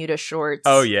plaid Bermuda shorts.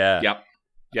 Oh yeah. Yep.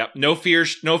 No fear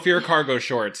cargo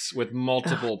shorts with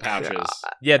multiple pouches.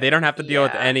 God. Yeah, they don't have to deal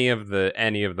with Yeah. any of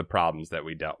the problems that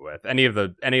we dealt with. Any of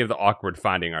the awkward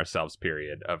finding ourselves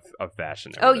period of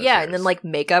fashion. Oh yeah, and then like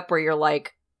makeup where you're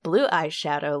like, blue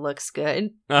eyeshadow looks good.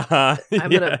 uh-huh. I'm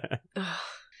gonna-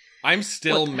 I'm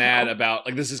still What the mad hell? about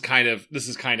like this is kind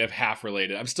of half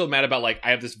related. I'm still mad about like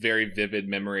I have this very vivid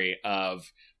memory of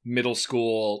middle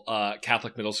school,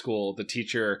 Catholic middle school, the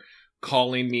teacher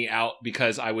calling me out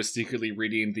because I was secretly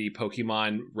reading the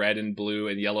Pokemon Red and Blue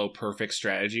and Yellow Perfect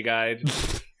Strategy Guide.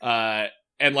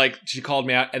 And like she called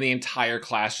me out and the entire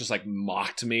class just like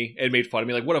mocked me and made fun of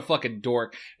me. Like, what a fucking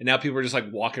dork. And now people are just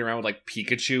like walking around with like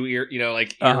Pikachu earrings.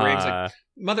 Like,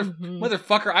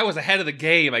 motherfucker, I was ahead of the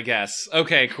game, I guess.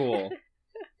 Okay, cool.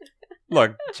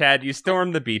 Look, Chad, you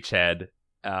stormed the beachhead,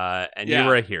 and you Yeah.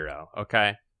 were a hero,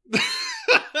 okay?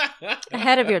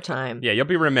 Ahead of your time. Yeah, you'll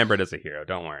be remembered as a hero,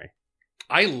 don't worry.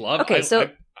 I love Okay, so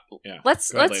yeah.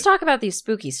 let's Go ahead, let's Layden. talk about these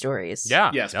spooky stories.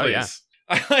 Yeah. Yes, Oh, please.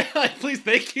 yeah. Please,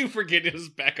 thank you for getting us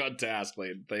back on task,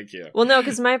 Layden. Thank you. Well, no,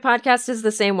 because my podcast is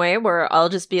the same way where I'll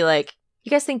just be like, you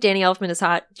guys think Danny Elfman is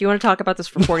hot? Do you want to talk about this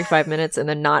for 45 minutes and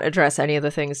then not address any of the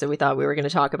things that we thought we were going to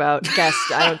talk about? Guest,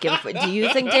 I don't give a fuck. Do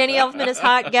you think Danny Elfman is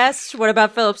hot? Guest, what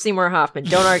about Philip Seymour Hoffman?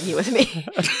 Don't argue with me.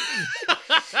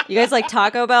 You guys like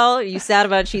Taco Bell? Are you sad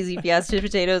about cheesy Fiesta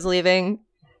potatoes leaving?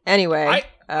 Anyway.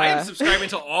 I am subscribing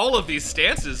to all of these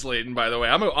stances, Layden, by the way.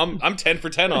 I'm 10 for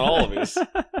 10 on all of these.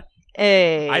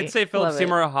 Hey, I'd say Philip love it.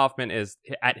 Seymour Hoffman is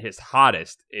at his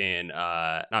hottest in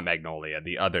not Magnolia,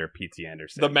 the other P.T.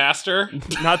 Anderson. The Master.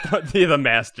 Not the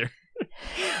master.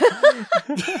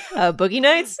 Boogie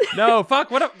Nights? No, fuck.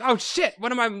 Oh shit.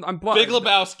 What am I? I'm Big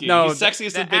Lebowski. No, He's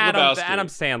sexiest in Big Adam, Lebowski. The Adam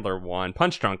Sandler one,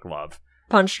 Punch Drunk Love.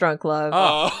 Punch Drunk Love.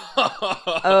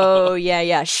 Oh. Oh,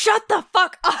 yeah. Shut the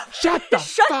fuck up. Shut the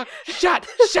fuck.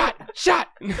 Shut.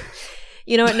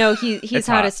 You know what? No, he's It's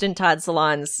hottest in Todd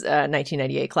Salon's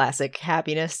 1998 classic,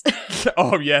 Happiness.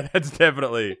 Oh yeah, that's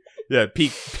definitely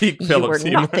peak You Philip were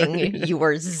Seymour. nothing. You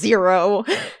were zero.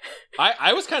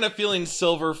 I was kind of feeling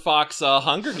Silver Fox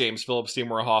Hunger Games Philip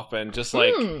Seymour Hoffman, just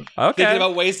like Hmm. Okay. thinking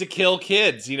about ways to kill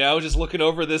kids, just looking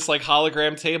over this like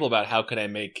hologram table about how can I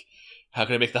make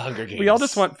the Hunger Games. We all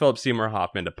just want Philip Seymour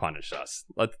Hoffman to punish us.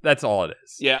 That's all it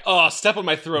is. Yeah. Oh, step on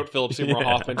my throat, Philip Seymour Yeah.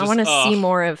 Hoffman. I want to see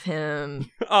more of him.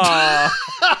 Aw.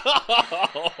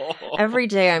 Every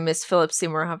day I miss Philip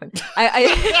Seymour Hoffman.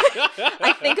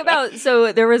 I think about,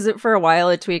 so there was for a while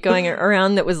a tweet going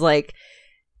around that was like,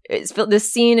 it's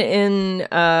this scene in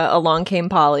Along Came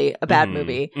Polly, a bad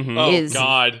movie, Oh is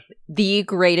God. the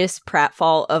greatest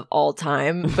pratfall of all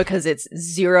time because it's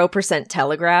 0%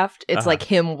 telegraphed. It's like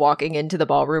him walking into the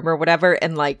ballroom or whatever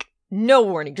and like no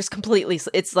warning, just completely.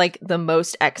 It's like the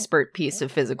most expert piece of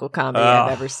physical comedy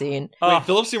I've ever seen. Wait,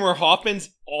 Philip Seymour Hoffman's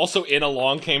also in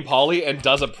Along Came Polly and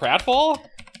does a pratfall?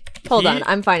 Hold on,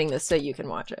 I'm finding this so you can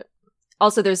watch it.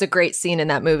 Also, there's a great scene in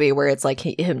that movie where it's like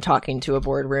him talking to a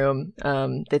boardroom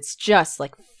that's just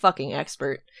like fucking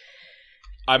expert.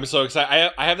 I'm so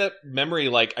excited. I have that memory,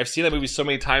 like, I've seen that movie so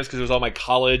many times because it was on my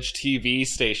college TV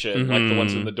station, like the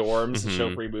ones in the dorms that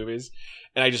show free movies.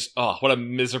 And I just, what a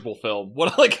miserable film.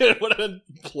 What a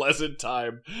pleasant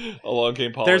time Along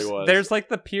Came Polly was. There's like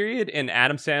the period in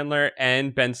Adam Sandler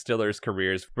and Ben Stiller's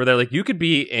careers where they're like, you could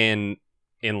be in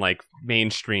like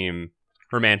mainstream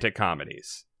romantic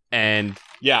comedies. And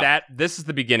this is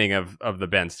the beginning of the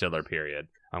Ben Stiller period.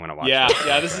 I'm gonna watch. Yeah.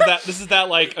 This is that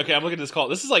like, okay, I'm looking at this call.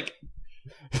 This is like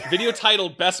video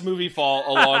titled Best Movie Fall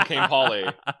Along Came Polly.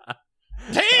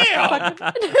 Damn!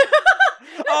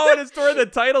 Oh, and it's during the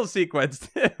title sequence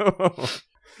too.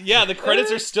 Yeah, the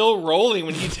credits are still rolling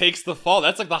when he takes the fall.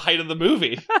 That's like the height of the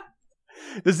movie.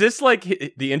 Is this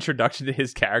like the introduction to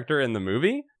his character in the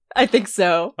movie? I think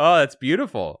so. Oh, that's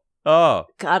beautiful. Oh,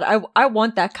 God, I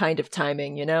want that kind of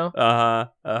timing, you know?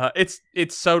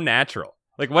 It's so natural.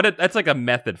 Like that's like a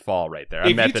method fall right there.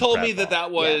 If you told me that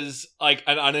was like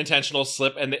an unintentional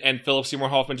slip and Philip Seymour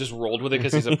Hoffman just rolled with it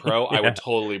because he's a pro, I would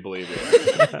totally believe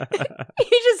it. He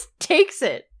just takes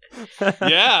it.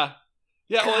 Yeah.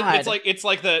 Yeah, well, God. it's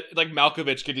like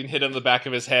Malkovich getting hit on the back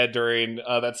of his head during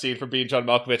that scene from Being John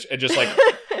Malkovich and just like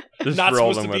Just not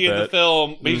supposed to rolling be with in the it.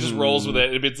 film, but he just rolls with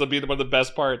it. It'll be one of the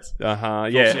best parts. Yeah, Seymour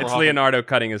it's Hoffman. Leonardo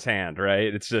cutting his hand,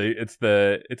 right? It's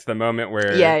the moment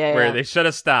where Yeah. they should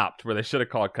have stopped, where they should have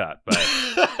called cut, but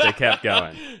they kept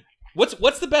going.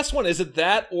 What's the best one? Is it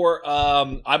that or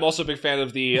I'm also a big fan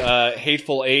of the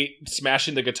Hateful Eight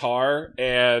smashing the guitar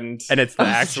and it's the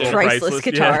actual priceless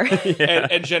guitar. Yeah.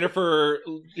 and Jennifer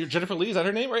Lee, is that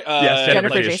her name, right? Yes,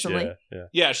 Jennifer Jason Leigh.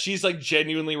 Yeah, she's like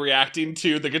genuinely reacting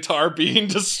to the guitar being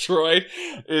destroyed.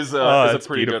 Is a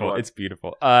pretty beautiful. good one. It's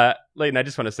beautiful. Leighton, I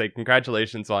just want to say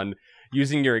congratulations on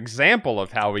using your example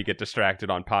of how we get distracted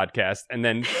on podcasts, and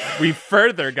then we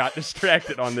further got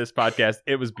distracted on this podcast.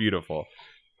 It was beautiful.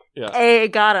 Yeah. Hey,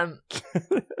 got him.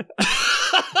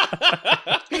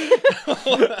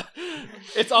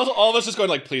 It's also all of us just going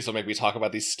like, please don't make me talk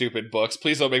about these stupid books.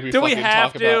 Please don't make me Do we fucking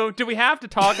have talk to? about... Do we have to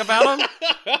talk about them?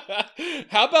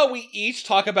 How about we each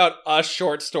talk about a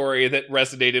short story that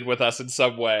resonated with us in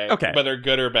some way, Okay. whether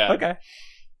good or bad? Okay.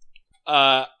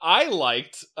 I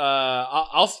liked.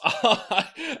 I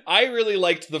really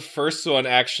liked the first one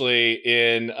actually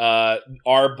in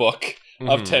our book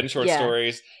of 10 short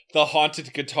stories, The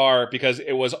Haunted Guitar, because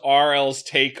it was RL's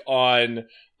take on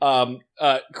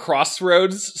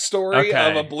Crossroads story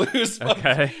of a blues book.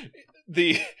 Okay.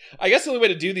 I guess the only way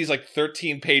to do these like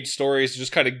 13-page stories is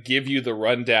just kind of give you the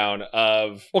rundown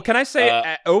of. Well, can I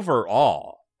say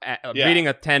overall, reading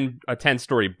a 10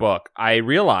 story book, I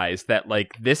realized that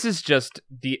like this is just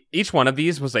each one of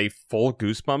these was a full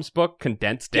Goosebumps book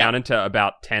condensed down into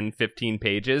about 10-15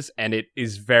 pages, and it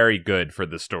is very good for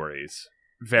the stories.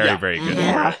 Very, very good.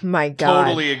 Yeah, my God.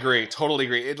 Totally agree.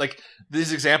 Like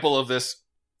this example of this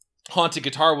haunted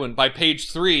guitar one by page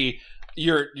 3.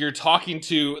 You're talking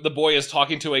to the boy is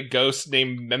talking to a ghost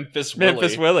named Memphis Willie.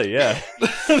 Memphis Willie, yeah.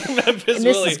 Memphis And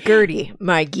this Willie. is Gertie,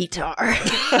 my guitar.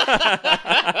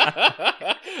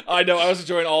 I know. I was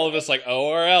enjoying all of this. Like,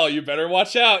 oh, RL, you better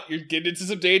watch out. You're getting into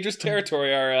some dangerous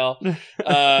territory, RL.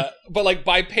 But like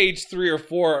by page 3 or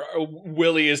 4,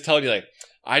 Willie is telling you like,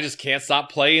 I just can't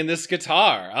stop playing this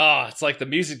guitar. Oh, it's like the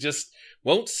music just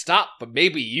won't stop, but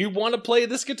maybe you want to play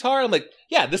this guitar? I'm like,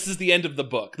 yeah, this is the end of the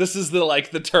book. This is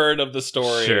the turn of the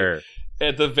story. Sure.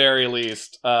 At the very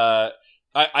least. I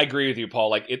agree with you,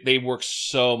 Paul. Like, they work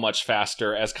so much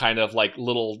faster as kind of like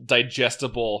little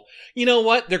digestible. You know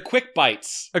what? They're quick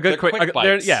bites. They're quick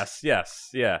bites. Yes,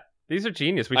 yeah. These are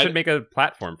genius. We should make a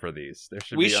platform for these.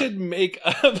 We should make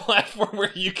a platform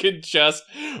where you can just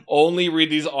only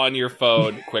read these on your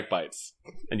phone, quick bites.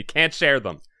 And you can't share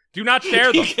them. Do not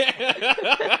share them.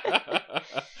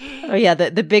 Oh yeah,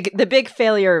 the big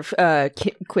failure of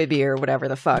Quibi or whatever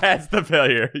the fuck. That's the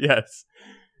failure. Yes,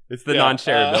 it's the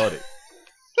non-shareability.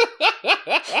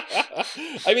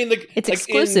 I mean, like it's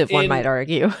exclusive. One might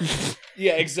argue.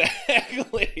 Yeah,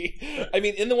 exactly. I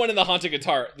mean, in the one in the Haunted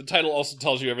Guitar, the title also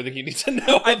tells you everything you need to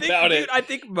know about it. I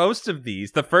think most of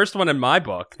these, the first one in my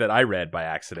book that I read by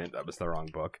accident, that was the wrong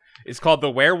book, is called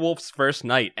The Werewolf's First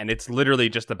Night, and it's literally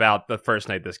just about the first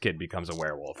night this kid becomes a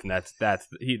werewolf, and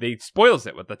they spoils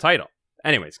it with the title.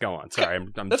 Anyways, go on. Sorry,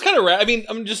 that's kind of rad. I mean,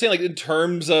 I'm just saying, like, in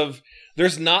terms of,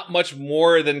 there's not much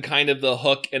more than kind of the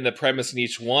hook and the premise in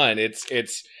each one. It's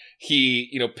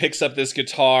he, picks up this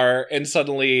guitar and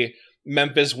suddenly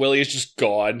Memphis Willie is just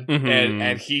gone,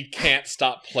 and he can't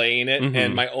stop playing it.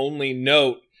 And my only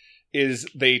note is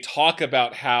they talk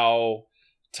about how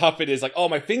tough it is. Like, oh,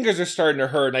 my fingers are starting to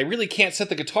hurt, and I really can't set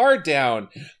the guitar down.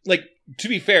 Like, to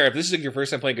be fair, if this is like your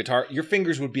first time playing guitar, your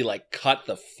fingers would be like cut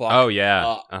the fuck. Oh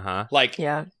yeah, up. Like,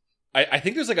 yeah. I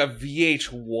think there's like a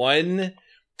VH1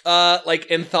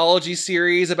 like anthology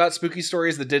series about spooky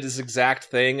stories that did this exact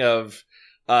thing of.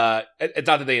 It's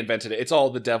not that they invented it. It's all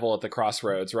the devil at the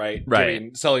crossroads, right?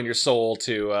 Selling your soul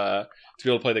to be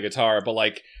able to play the guitar. But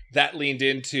like that leaned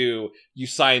into you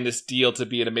sign this deal to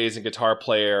be an amazing guitar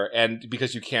player, and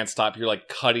because you can't stop, you're like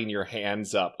cutting your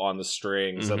hands up on the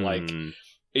strings, and like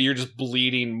you're just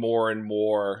bleeding more and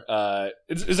more.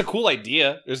 It's a cool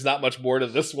idea. There's not much more to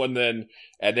this one and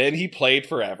then he played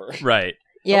forever. Right.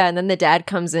 Yeah, and then the dad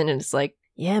comes in and it's like,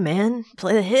 yeah, man,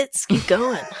 play the hits, keep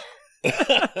going.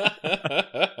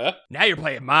 Now you're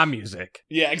playing my music.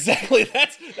 Yeah, exactly.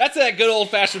 That's that good old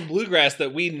fashioned bluegrass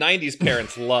that we 90s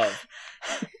parents love.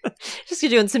 Just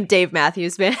doing some Dave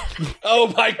Matthews Band.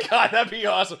 Oh my god, that'd be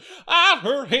awesome. I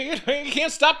heard he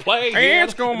can't stop playing.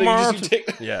 It's going march.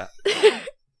 Yeah.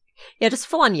 Yeah, just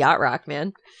full on yacht rock,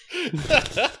 man.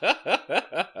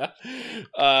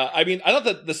 I mean, I thought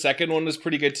that the second one was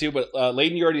pretty good too, but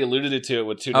Leighton, you already alluded to it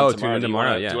with Tune In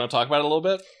Tomorrow. Yeah. Do you want to talk about it a little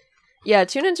bit? Yeah,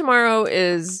 Tune In Tomorrow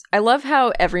is... I love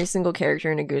how every single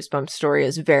character in a Goosebumps story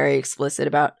is very explicit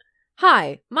about,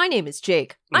 hi, my name is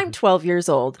Jake. I'm 12 years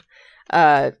old.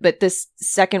 But this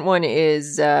second one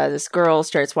is this girl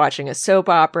starts watching a soap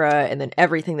opera, and then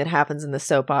everything that happens in the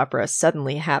soap opera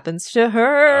suddenly happens to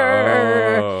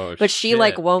her. Oh, but she shit.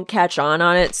 like won't catch on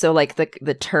it. So like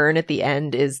the turn at the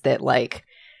end is that like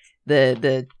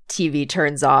the TV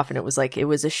turns off, and it was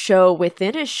a show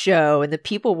within a show, and the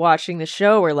people watching the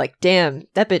show were like, damn,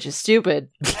 that bitch is stupid.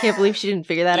 Can't believe she didn't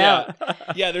figure that out.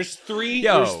 Yeah, there's three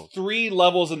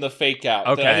levels in the fake out.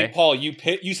 Okay. That I think, Paul, you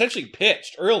essentially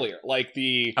pitched earlier. Like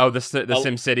the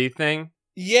SimCity thing?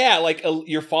 Yeah, like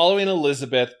you're following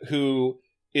Elizabeth, who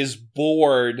is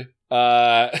bored.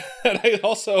 And I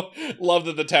also love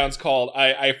that the town's called,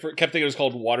 I kept thinking it was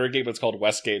called Watergate, but it's called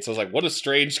Westgate. So I was like, what a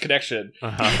strange connection.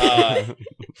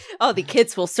 Oh, the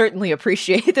kids will certainly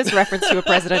appreciate this reference to a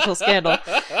presidential scandal.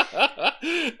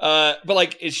 But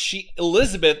like,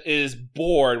 Elizabeth is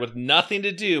bored with nothing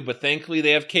to do, but thankfully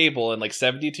they have cable and like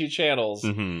 72 channels.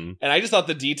 Mm-hmm. And I just thought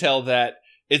the detail that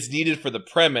it's needed for the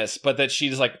premise, but that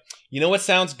she's like, you know what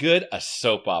sounds good? A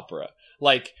soap opera.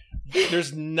 Like,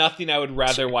 there's nothing I would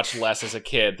rather watch less as a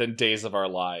kid than Days of Our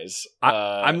Lives.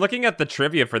 I'm looking at the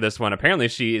trivia for this one. Apparently,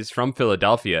 she is from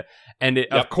Philadelphia, and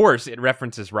of course, it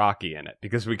references Rocky in it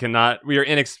because we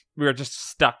are just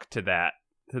stuck to that.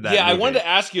 Yeah, movie. I wanted to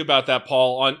ask you about that,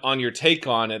 Paul, on your take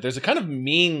on it. There's a kind of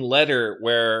mean letter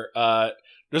where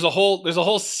there's a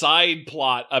whole side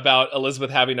plot about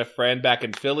Elizabeth having a friend back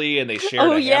in Philly, and they share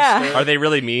a hamster. Are they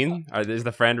really mean? Is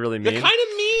the friend really mean? They're kind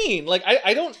of mean. Like,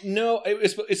 I don't know.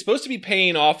 It's supposed to be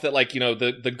paying off that, like, you know,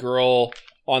 the girl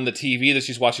on the TV that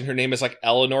she's watching, her name is like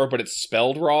Eleanor, but it's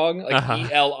spelled wrong.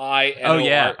 Like Elinor. Oh,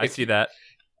 yeah, I see that.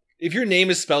 If your name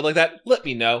is spelled like that, let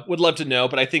me know. Would love to know,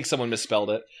 but I think someone misspelled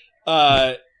it.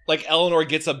 Like, Eleanor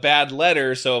gets a bad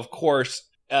letter, so of course...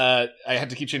 I had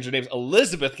to keep changing names.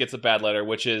 Elizabeth gets a bad letter,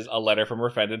 which is a letter from her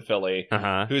friend in Philly,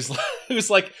 who's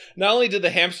like, not only did the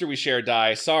hamster we share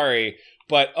die, sorry,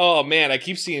 but oh man, I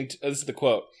keep seeing, this is the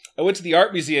quote, I went to the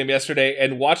art museum yesterday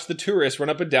and watched the tourists run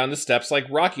up and down the steps like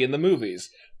Rocky in the movies.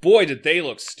 Boy, did they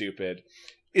look stupid.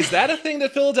 Is that a thing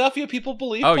that Philadelphia people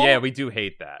believe? Oh, Paul? yeah, we do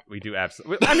hate that. We do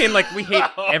absolutely. I mean, like, we hate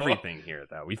everything here,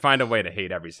 though. We find a way to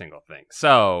hate every single thing.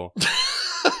 So...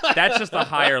 That's just a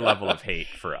higher level of hate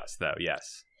for us, though,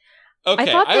 yes. Okay. I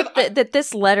thought that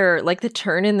this letter, like the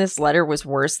turn in this letter was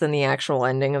worse than the actual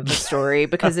ending of the story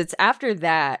because it's after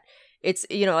that, it's,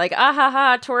 you know, like, ah ha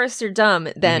ha, tourists are dumb.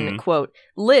 Then, quote,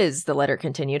 Liz, the letter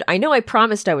continued, I know I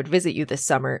promised I would visit you this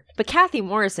summer, but Kathy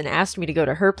Morrison asked me to go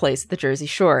to her place at the Jersey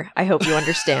Shore. I hope you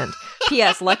understand.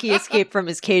 P.S. Lucky escaped from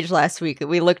his cage last week.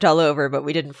 We looked all over, but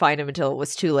we didn't find him until it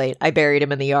was too late. I buried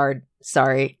him in the yard.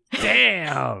 Sorry.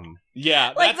 Damn.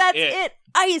 Yeah, like that's it.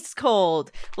 Ice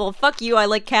cold. Well, fuck you. I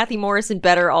like Kathy Morrison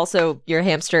better. Also, your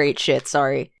hamster ate shit.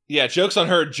 Sorry. Yeah, joke's on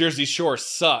her. Jersey Shore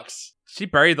sucks. She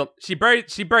buried the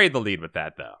lead with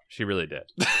that, though. She really did.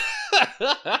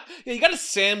 Yeah, you got to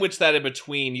sandwich that in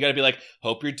between. You got to be like,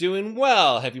 "Hope you're doing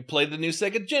well. Have you played the new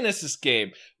Sega Genesis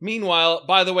game? Meanwhile,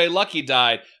 by the way, Lucky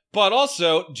died." But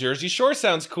also, Jersey Shore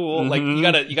sounds cool. Like you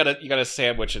gotta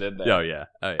sandwich it in there. Oh yeah.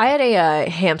 I had a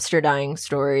hamster dying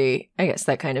story. I guess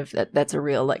that's a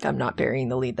real, like, I'm not burying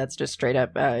the lead. That's just straight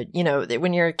up. You know,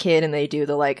 when you're a kid and they do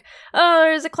the like, oh,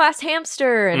 there's a class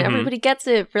hamster and everybody gets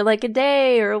it for like a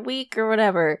day or a week or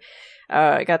whatever.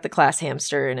 I got the class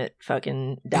hamster and it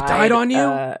fucking died. It died on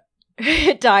you?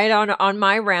 It died on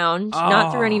my round,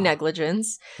 not through any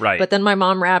negligence. Right. But then my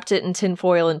mom wrapped it in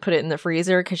tinfoil and put it in the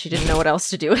freezer because she didn't know what else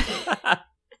to do with it. And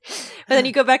then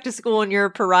you go back to school and you're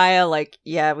a pariah. Like,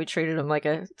 yeah, we treated him like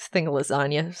a thing of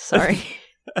lasagna. Sorry.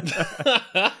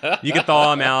 You can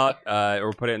thaw them out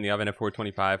or put it in the oven at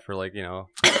 425 for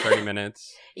 30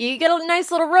 minutes. You get a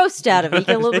nice little roast out of it. You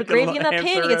get a little bit of gravy in that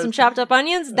pan. You get some chopped up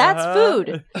onions. That's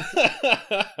food.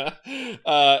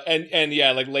 And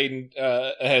yeah, like Layden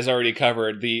has already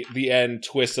covered, the end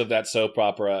twist of that soap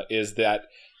opera is that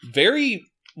very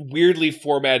weirdly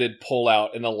formatted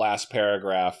pullout in the last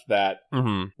paragraph that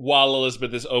while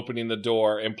Elizabeth is opening the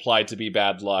door, implied to be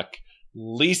bad luck,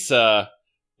 Lisa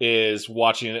is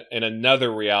watching it in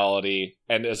another reality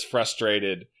and is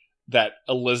frustrated that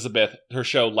Elizabeth, her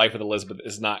show Life with Elizabeth,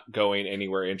 is not going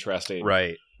anywhere interesting.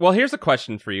 Right. Well, here's a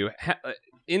question for you.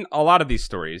 In a lot of these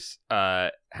stories,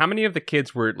 how many of the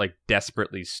kids were like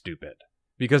desperately stupid?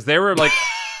 Because there were like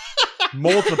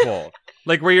multiple,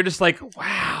 like where you're just like,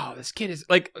 wow, this kid is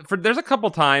like, there's a couple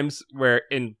times where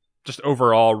in just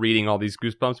overall reading all these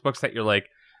Goosebumps books that you're like,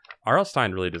 R.L.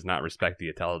 Stine really does not respect the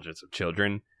intelligence of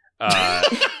children.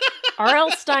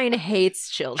 R.L. Stine hates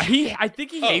children. I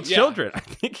think he hates yeah. children. I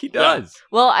think he does.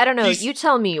 Well, I don't know. He's- You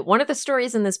tell me. One of the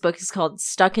stories in this book is called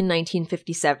Stuck in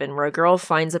 1957, where a girl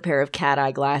finds a pair of cat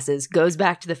eye glasses, goes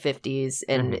back to the 50s,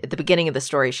 and at the beginning of the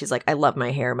story, she's like, I love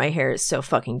my hair. My hair is so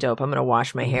fucking dope. I'm going to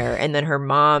wash my hair. And then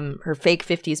her fake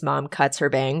 50s mom cuts her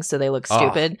bangs so they look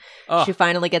stupid. Oh. She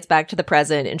finally gets back to the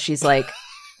present, and she's like,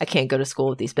 I can't go to school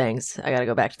with these bangs. I gotta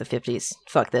go back to the 50s.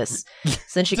 Fuck this. So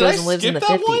then she goes and lives in the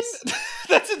 50s. One?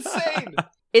 That's insane.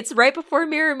 It's right before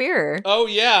Mirror Mirror. Oh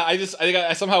yeah, I think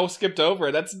I somehow skipped over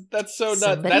it. That's so nuts.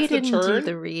 Somebody That's the didn't turn. do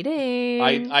the reading.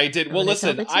 I did. Well, I'm gonna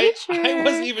tell listen, the I teacher.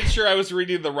 wasn't even sure I was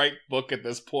reading the right book at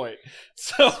this point.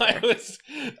 So I was.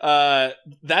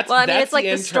 That's Well, I mean, that's it's like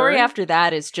the story turn. after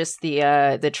that is just the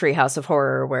Treehouse of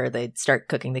Horror, where they start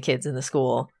cooking the kids in the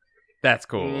school. That's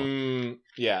cool.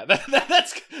 Yeah,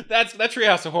 that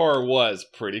Treehouse of Horror was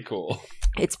pretty cool.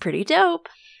 It's pretty dope.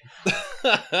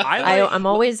 I'm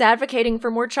always advocating for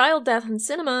more child death in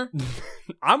cinema.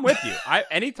 I'm with you.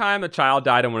 Anytime a child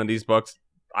died in one of these books,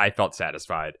 I felt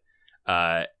satisfied.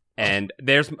 And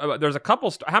there's a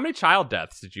couple. How many child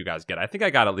deaths did you guys get? I think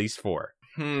I got at least 4.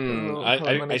 Hold on, let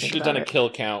me I think should have about done a it. kill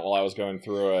count while I was going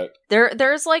through it.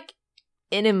 There's like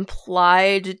an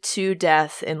implied 2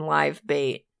 death in Live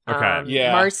Bait. Okay.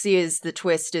 Yeah. Marcy is the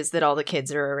twist is that all the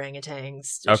kids are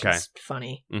orangutans, which Okay. is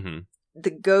funny. Mm-hmm. The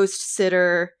ghost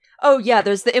sitter. Oh yeah,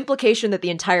 there's the implication that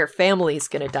the entire family is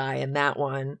gonna die in that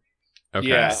one. Okay.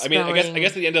 Yeah, I mean, I Spelling.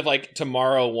 guess at the end of like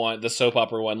Tomorrow one, the soap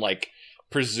opera one, like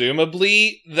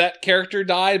presumably that character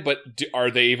died, but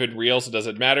are they even real? So does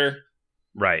it matter?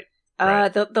 Right.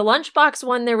 Right. The lunchbox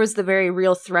one, there was the very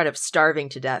real threat of starving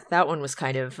to death. That one was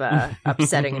kind of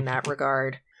upsetting in that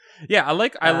regard. Yeah, I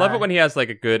love it when he has like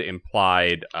a good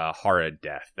implied horrid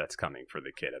death that's coming for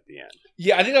the kid at the end.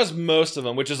 Yeah, I think that was most of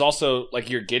them, which is also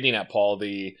like you're getting at, Paul.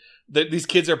 These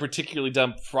kids are particularly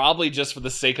dumb, probably just for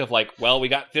the sake of like, well, we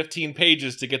got 15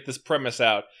 pages to get this premise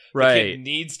out. The kid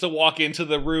needs to walk into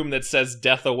the room that says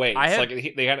 "Death awaits."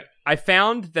 I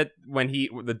found that when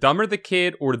the dumber the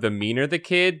kid or the meaner the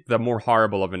kid, the more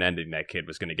horrible of an ending that kid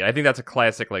was going to get. I think that's a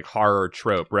classic like horror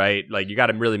trope, right? Like you got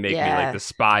to really make me like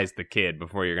despise the kid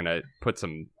before you're going to put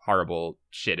some horrible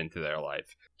shit into their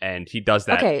life. And he does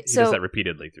that. Okay, he does that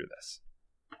repeatedly through this.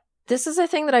 This is a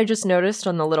thing that I just noticed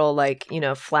on the little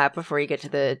flap before you get to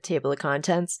the table of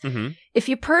contents. Mm-hmm. If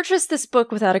you purchase this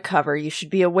book without a cover, you should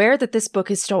be aware that this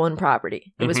book is stolen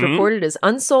property. It was Mhm. reported as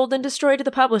unsold and destroyed to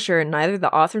the publisher, and neither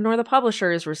the author nor the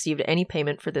publisher has received any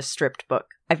payment for this stripped book.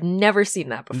 I've never seen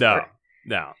that before.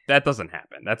 No, that doesn't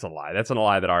happen. That's a lie. That's a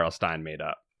lie that R.L. Stine made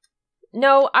up.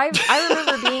 No, I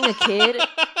remember being a kid.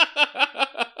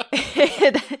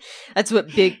 That's what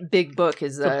big book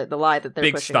is the lie that they're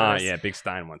Big pushing on Stein, us. yeah, Big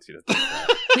Stein wants you to think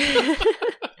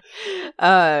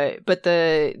that. But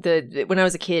the when I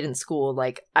was a kid in school,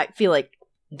 like I feel like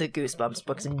the Goosebumps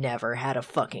books never had a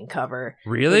fucking cover.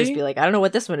 Really? They'd just be like, I don't know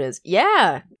what this one is.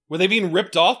 Yeah, Were they being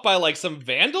ripped off by like some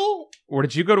vandal? Or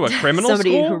did you go to a criminal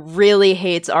somebody school? who really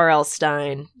hates R.L.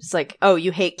 Stein. It's like, oh,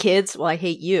 you hate kids? Well, I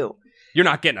hate you. You're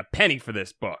not getting a penny for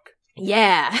this book.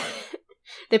 Yeah,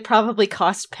 they probably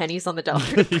cost pennies on the dollar.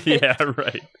 Yeah,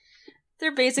 right.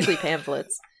 They're basically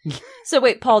pamphlets. So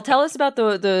wait, Paul, tell us about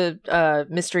the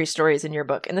mystery stories in your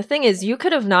book. And the thing is, you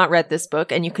could have not read this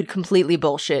book and you could completely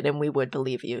bullshit and we would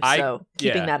believe you. So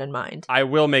keeping that in mind. I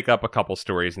will make up a couple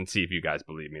stories and see if you guys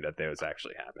believe me that those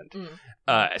actually happened.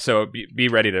 So be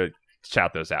ready to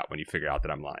shout those out when you figure out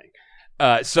that I'm lying.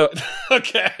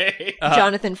 Okay.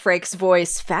 Jonathan Frakes'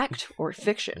 voice, fact or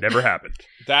fiction? Never happened.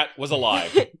 That was a lie.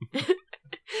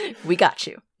 We got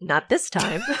you. Not this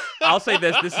time. I'll say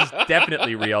this is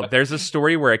definitely real. There's a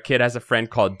story where a kid has a friend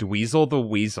called Dweezil the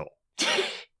Weasel.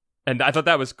 And I thought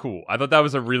that was cool. I thought that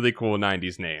was a really cool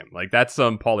 90s name. Like, that's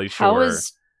some Pauly Shore.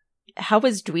 How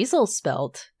is Dweezil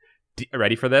spelled?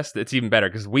 Ready for this? It's even better,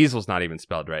 because Weasel's not even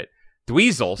spelled right.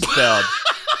 Dweezil spelled...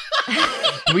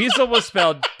 Dweezil was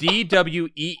spelled D-W-E-E-Z-E-L.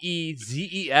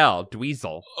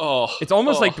 Dweezil. Oh, It's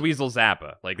almost like Dweezil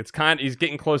Zappa. Like, he's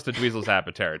getting close to Dweezil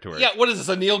Zappa territory. Yeah, what is this,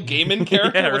 a Neil Gaiman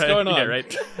character? Yeah, What's right, going on? yeah,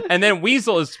 right. And then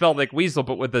Weasel is spelled like Weasel,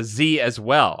 but with a Z as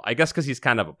well. I guess because he's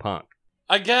kind of a punk.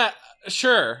 I get...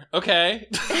 Sure. Okay.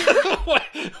 Does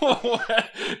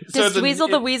Dweezil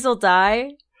the Weasel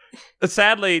die?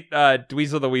 Sadly,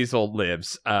 Dweezil the Weasel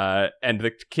lives, and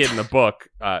the kid in the book,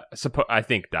 I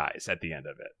think, dies at the end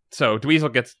of it. So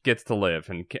Dweezil gets to live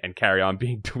and carry on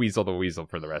being Dweezil the Weasel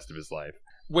for the rest of his life.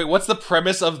 Wait, what's the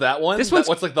premise of that one?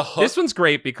 What's like the hook? This one's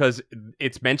great because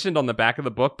it's mentioned on the back of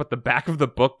the book, but the back of the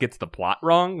book gets the plot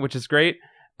wrong, which is great.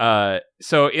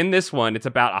 So in this one, it's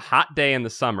about a hot day in the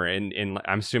summer in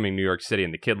I'm assuming New York City,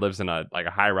 and the kid lives in a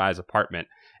high-rise apartment.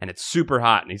 and it's super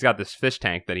hot, and he's got this fish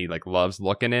tank that he like loves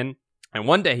looking in. And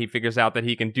one day he figures out that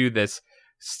he can do this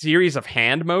series of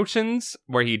hand motions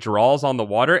where he draws on the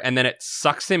water, and then it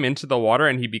sucks him into the water,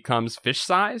 and he becomes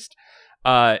fish-sized.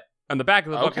 On the back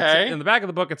of the book, in the back of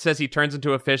the book, it says he turns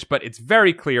into a fish, but it's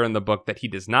very clear in the book that he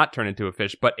does not turn into a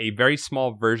fish, but a very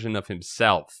small version of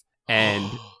himself, and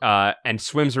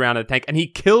swims around in the tank, and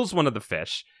he kills one of the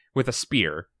fish with a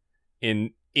spear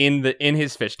in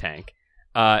his fish tank.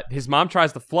 His mom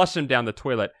tries to flush him down the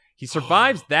toilet. He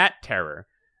survives that terror,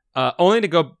 only to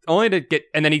get,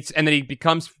 and then he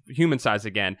becomes human sized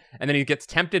again, and then he gets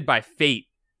tempted by fate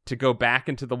to go back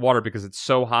into the water because it's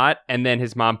so hot, and then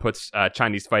his mom puts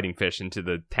Chinese fighting fish into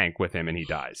the tank with him, and he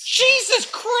dies. Jesus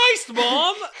Christ,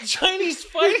 Mom! Chinese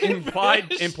fighting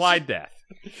fish! Implied death.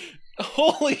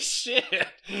 Holy shit!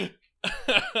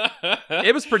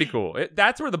 It was pretty cool.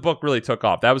 That's where the book really took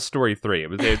off. That was story 3.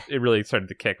 It really started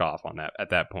to kick off on that at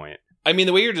that point. I mean,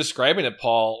 the way you're describing it,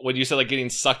 Paul, when you said like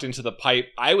getting sucked into the pipe,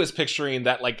 I was picturing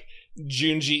that like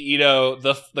Junji Ito,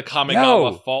 the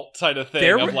Kamigawa fault side of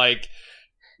thing of like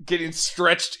getting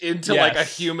stretched into like a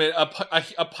human,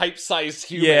 a pipe-sized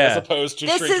human, as opposed to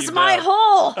this is my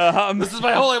hole. This is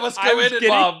my hole. I must go in it,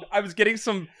 Mom. I was getting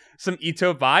some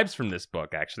Ito vibes from this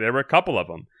book. Actually, there were a couple of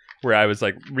them where I was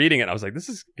like reading it. I was like, this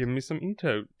is giving me some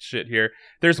Ito shit here.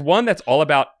 There's one that's all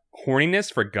about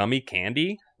horniness for gummy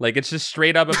candy. Like it's just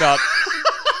straight up about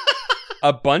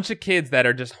a bunch of kids that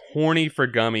are just horny for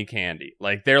gummy candy.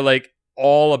 Like they're like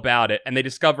all about it, and they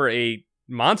discover a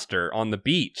monster on the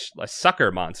beach, a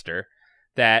sucker monster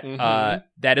that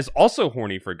that is also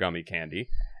horny for gummy candy.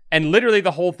 And literally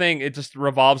the whole thing, it just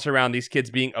revolves around these kids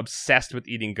being obsessed with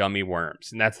eating gummy worms,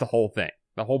 and that's the whole thing,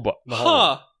 the whole book.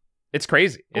 It's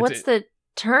crazy. What's the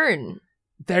turn?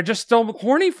 They're just so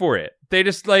horny for it. They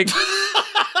just like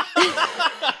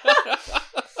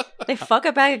they fuck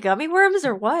a bag of gummy worms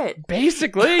or what?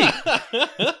 Basically.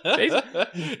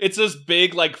 It's those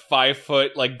big like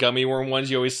 5-foot like gummy worm ones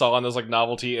you always saw on those like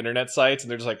novelty internet sites, and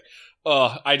they're just like,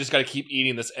 oh, I just gotta keep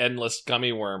eating this endless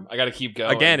gummy worm. I gotta keep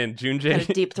going. Again, in Junji,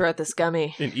 gotta deep throat this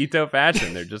gummy. In Ito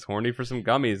fashion, they're just horny for some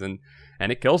gummies, and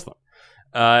it kills them.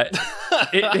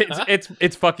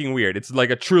 It's fucking weird. It's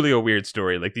like truly a weird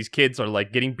story. Like these kids are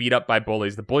like getting beat up by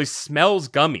bullies. The bully smells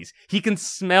gummies. He can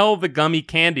smell the gummy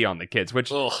candy on the kids.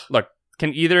 Which look,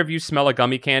 can either of you smell a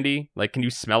gummy candy? Like, can you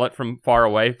smell it from far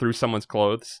away through someone's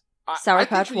clothes? Sour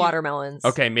Patch watermelons.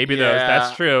 Okay, maybe those.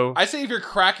 That's true. I say if you're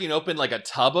cracking open like a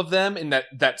tub of them and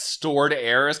that stored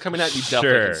air is coming out, you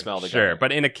definitely can smell the gummy. Sure,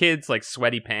 but in a kid's like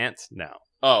sweaty pants, no.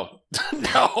 Oh,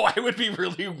 no, I would be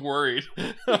really worried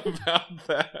about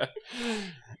that.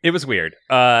 It was weird.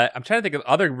 I'm trying to think of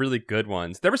other really good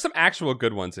ones. There were some actual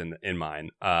good ones in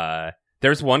mine.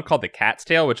 There's one called The Cat's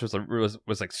Tale, which was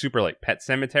like super like Pet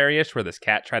Sematary-ish, where this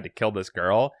cat tried to kill this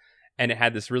girl, and it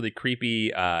had this really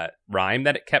creepy rhyme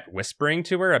that it kept whispering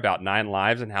to her about 9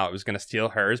 lives and how it was going to steal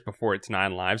hers before its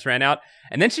 9 lives ran out.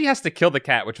 And then she has to kill the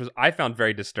cat, which I found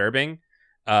very disturbing.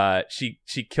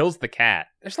 She kills the cat.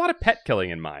 There's a lot of pet killing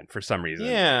in mine for some reason.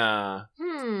 Yeah.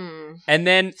 And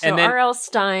then R.L.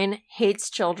 Stein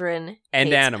hates children and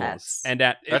hates animals. Pets. And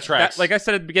that's right. Like I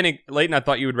said at the beginning, Leighton, I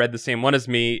thought you would read the same one as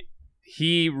me.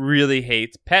 He really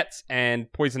hates pets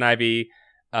and Poison Ivy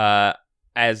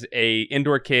as a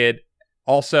indoor kid.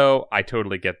 Also, I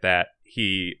totally get that.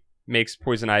 He makes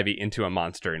Poison Ivy into a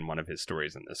monster in one of his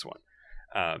stories in this one.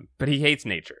 But he hates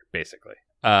nature, basically.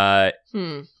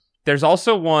 There's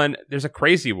also there's a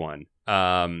crazy one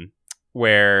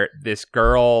where this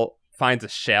girl finds a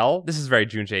shell. This is very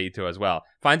Junji Ito as well.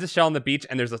 Finds a shell on the beach,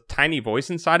 and there's a tiny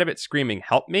voice inside of it screaming,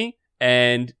 "Help me."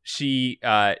 And she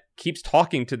keeps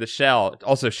talking to the shell.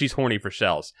 Also, she's horny for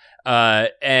shells.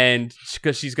 And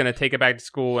because she's going to take it back to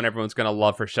school and everyone's going to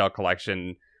love her shell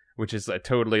collection, which is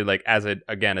totally like, as a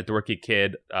dorky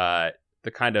kid,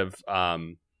 the kind of,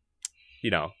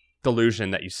 delusion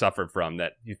that you suffer from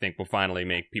that you think will finally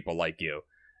make people like you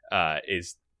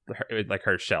is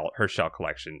her shell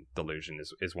collection delusion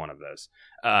is one of those.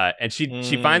 And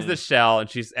she finds this shell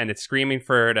and it's screaming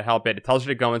for her to help it. It tells her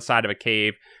to go inside of a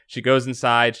cave. She goes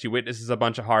inside. She witnesses a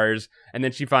bunch of horrors, and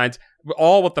then she finds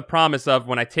all with the promise of,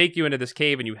 when I take you into this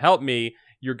cave and you help me,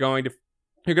 you're going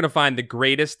to find the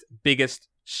greatest, biggest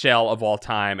shell of all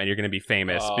time, and you're going to be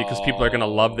famous because people are going to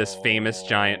love this famous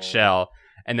giant shell.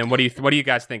 And then what do you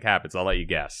guys think happens? I'll let you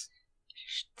guess.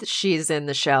 She's in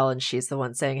the shell and she's the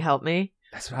one saying, "Help me."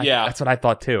 That's what I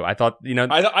thought too. I thought,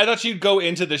 I thought you'd go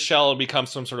into the shell and become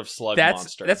some sort of slug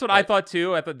monster. That's what I thought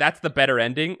too. I thought that's the better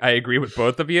ending. I agree with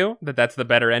both of you that's the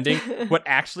better ending. What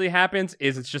actually happens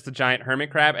is it's just a giant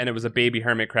hermit crab, and it was a baby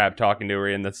hermit crab talking to her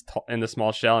in the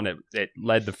small shell, and it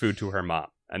led the food to her mom,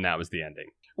 and that was the ending.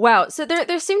 Wow. So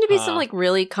there seem to be some like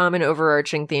really common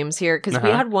overarching themes here, because we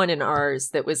had one in ours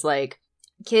that was like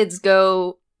kids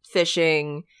go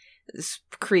fishing. This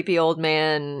creepy old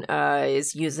man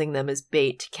is using them as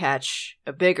bait to catch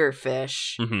a bigger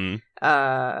fish. Mm-hmm.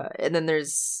 And then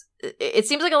it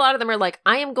seems like a lot of them are like,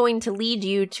 I am going to lead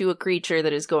you to a creature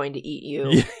that is going to eat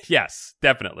you. Yes,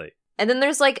 definitely. And then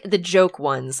there's like the joke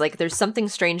ones. Like there's something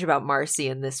strange about Marcy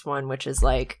in this one, which is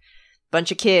like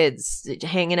bunch of kids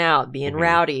hanging out, being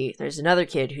rowdy. There's another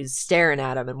kid who's staring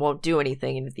at him and won't do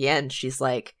anything. And at the end, she's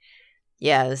like,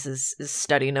 yeah, this is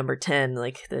study number 10.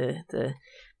 Like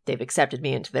they've accepted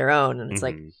me into their own. And it's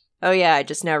like, oh yeah, I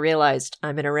just now realized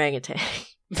I'm an orangutan.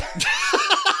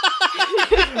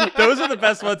 Those are the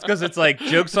best ones, because it's like,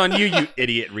 joke's on you, you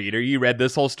idiot reader. You read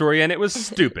this whole story and it was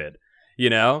stupid, you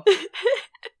know?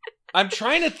 I'm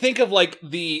trying to think of like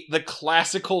the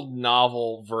classical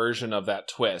novel version of that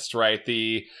twist, right?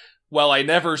 Well, I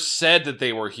never said that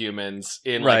they were humans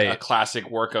in like a classic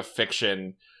work of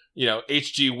fiction. You know,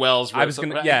 H.G. Wells wrote I was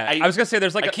gonna say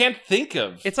there's like I can't think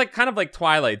of. It's like kind of like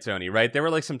Twilight Zone-y, right? There were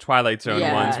like some Twilight Zone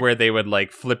ones where they would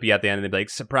like flip you at the end and they'd be like,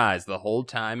 surprise, the whole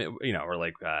time, or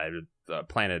like the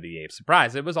Planet of the Apes,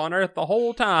 surprise, it was on Earth the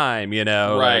whole time, you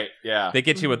know? Right, like, yeah. They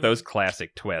get you with those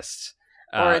classic twists.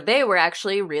 Or they were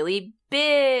actually really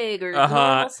big or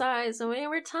normal size, and they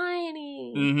were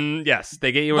tiny. Mm-hmm, yes,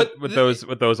 they get you with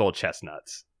those old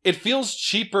chestnuts. It feels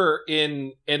cheaper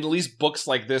in at least books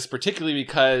like this, particularly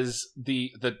because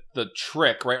the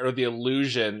trick, right, or the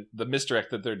illusion, the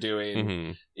misdirect that they're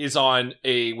doing is on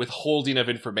a withholding of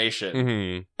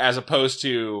information, as opposed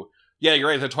to, yeah, you're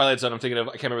right. The Twilight Zone. I'm thinking of,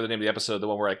 I can't remember the name of the episode, the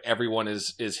one where like everyone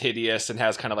is hideous and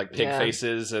has kind of like pig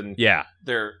faces, and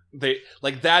they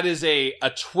like, that is a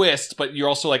twist, but you're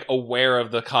also like aware of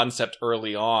the concept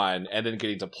early on and then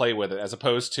getting to play with it, as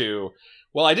opposed to,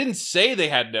 well, I didn't say they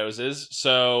had noses,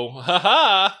 so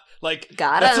haha. Like,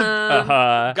 got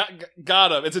him.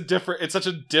 Got him. It's such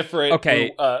a different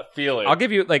feeling. I'll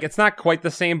give you, like, it's not quite the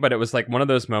same, but it was like one of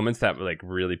those moments that like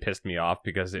really pissed me off,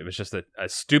 because it was just a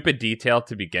stupid detail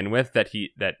to begin with that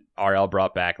RL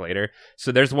brought back later.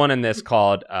 So there's one in this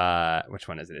called which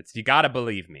one is it? It's You Gotta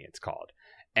Believe Me, it's called.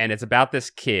 And it's about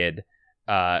this kid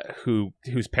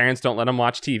whose parents don't let him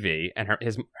watch TV, and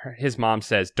his mom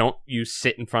says, don't you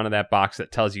sit in front of that box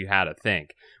that tells you how to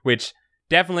think, which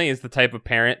definitely is the type of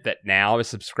parent that now is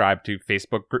subscribed to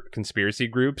Facebook conspiracy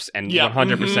groups and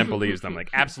 100% believes them. Like,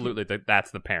 absolutely,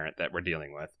 that's the parent that we're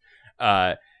dealing with.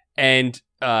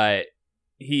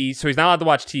 He's not allowed to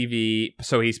watch TV,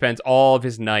 so he spends all of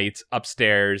his nights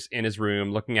upstairs in his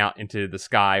room looking out into the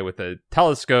sky with a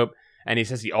telescope, and he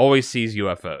says he always sees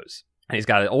UFOs. And he's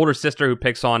got an older sister who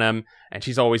picks on him, and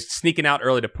she's always sneaking out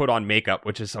early to put on makeup,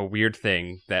 which is a weird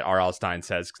thing that R.L. Stine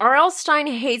says. R.L. Stine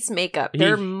hates makeup.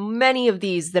 There are many of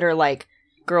these that are like,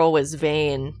 girl was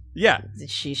vain. Yeah.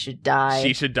 She should die.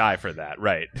 She should die for that,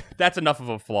 right. That's enough of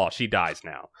a flaw. She dies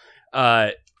now.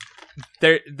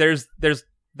 There's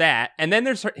that, and then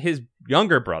there's his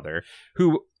younger brother,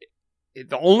 who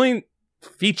the only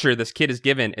feature this kid is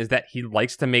given is that he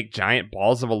likes to make giant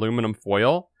balls of aluminum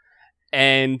foil.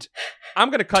 And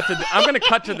I'm gonna cut to the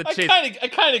chase. I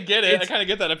kind of get it. I kind of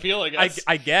get that appeal, I guess.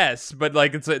 I guess, but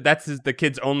like that's the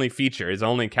kid's only feature, his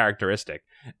only characteristic.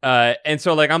 And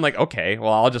so like I'm like, okay,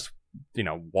 well I'll just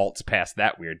waltz past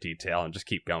that weird detail and just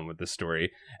keep going with the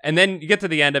story. And then you get to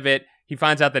the end of it. He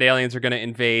finds out that aliens are gonna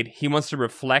invade. He wants to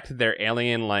reflect their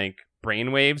alien like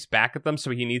brainwaves back at them,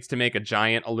 so he needs to make a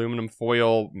giant aluminum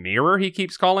foil mirror. He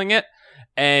keeps calling it.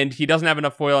 And he doesn't have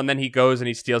enough foil, and then he goes and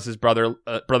he steals his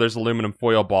brother's aluminum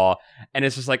foil ball. And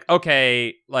it's just like,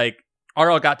 okay, like,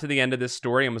 R.L. got to the end of this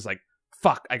story and was like,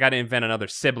 fuck, I gotta invent another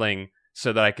sibling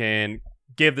so that I can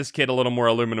give this kid a little more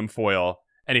aluminum foil.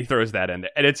 And he throws that in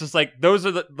there. And it's just like, those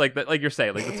are like you're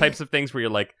saying, like the types of things where you're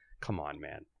like, come on,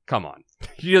 man. Come on.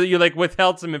 You like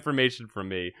withheld some information from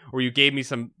me, or you gave me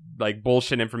some like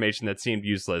bullshit information that seemed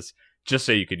useless just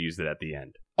so you could use it at the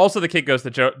end. Also, the kid goes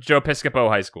to Joe Piscopo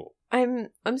High School.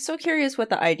 I'm so curious what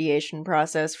the ideation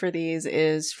process for these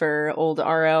is for old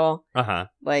RL.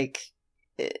 Like,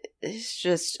 it's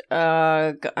just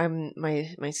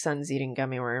my son's eating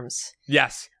gummy worms.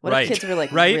 Yes, what if kids were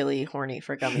like really horny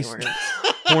for gummy worms?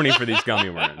 Horny for these gummy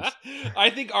worms. I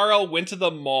think RL went to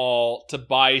the mall to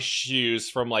buy shoes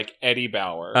from like Eddie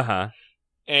Bauer.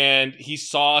 And he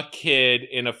saw a kid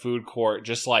in a food court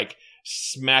just like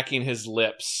smacking his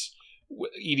lips,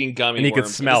 eating gummy worms. And he could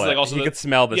smell it. Like he could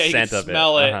smell the scent of it.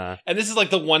 And this is like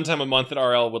the one time a month that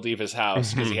RL would leave his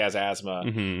house because he has asthma.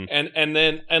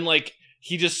 And like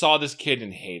he just saw this kid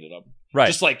and hated him. Right.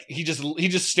 Just like he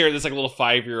just stared at this like little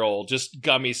 5-year-old, just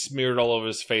gummy smeared all over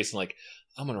his face, and like,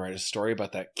 I'm gonna write a story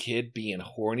about that kid being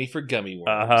horny for gummy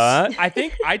worms.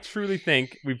 I truly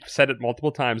think we've said it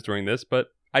multiple times during this, but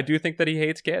I do think that he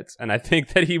hates kids, and I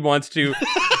think that he wants to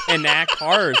enact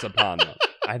horrors upon them.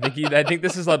 I think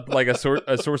this is like a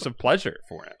source of pleasure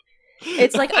for him.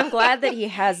 It's like, I'm glad that he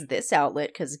has this outlet,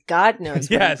 because God knows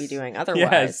what he'd be doing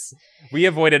otherwise. Yes. We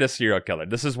avoided a serial killer.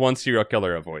 This is one serial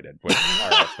killer avoided with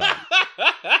R.L. Stine.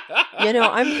 You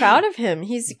know, I'm proud of him.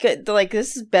 He's good. Like,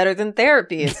 this is better than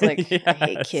therapy. It's like, Yes. I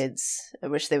hate kids. I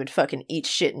wish they would fucking eat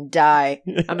shit and die.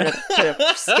 I'm gonna put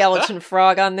a skeleton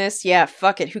frog on this. Yeah,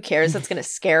 fuck it. Who cares? That's gonna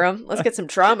scare them. Let's get some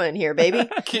trauma in here, baby.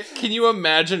 Can you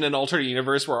imagine an alternate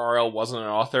universe where RL wasn't an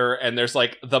author, and there's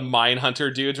like the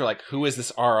Mindhunter dudes are like, who is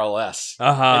this RLS?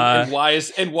 And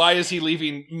why is he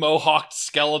leaving mohawked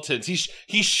skeletons?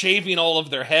 He's shaving all of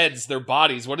their heads, their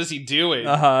bodies. What is he doing?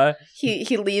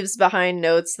 He leaves behind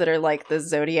notes that are like the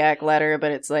Zodiac letter,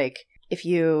 but it's like, if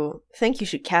you think you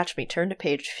should catch me, turn to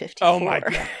page 54. Oh my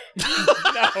god.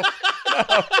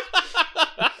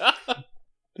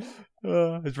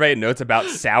 No. He's writing notes about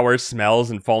sour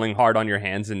smells and falling hard on your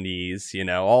hands and knees, you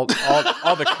know, all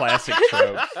the classic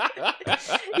tropes.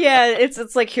 Yeah,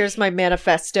 it's like, here's my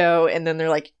manifesto, and then they're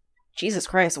like, Jesus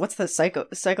Christ, what's the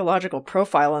psychological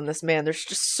profile on this man? There's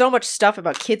just so much stuff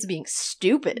about kids being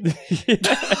stupid.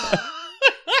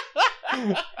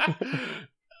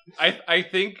 I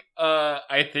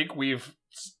think we've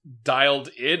dialed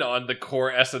in on the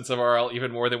core essence of RL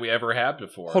even more than we ever have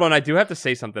before. Hold on, I do have to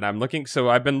say something. I've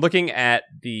been looking at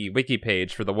the wiki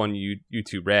page for the one you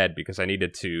two read because I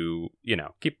needed to, you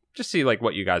know, see like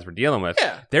what you guys were dealing with.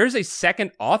 Yeah. There's a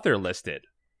second author listed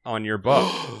on your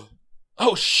book.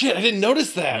 Oh shit, I didn't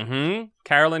notice that. Mm-hmm.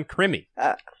 Carolyn Crimmy.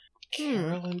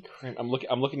 Carolyn Crimmy.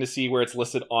 I'm looking to see where it's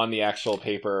listed on the actual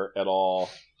paper at all.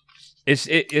 Is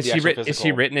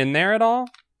she written in there at all?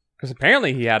 Because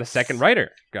apparently he had a second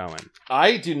writer going.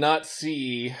 I do not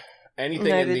see anything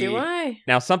Neither in the do I.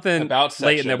 Now, something about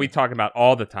Leighton section that we talk about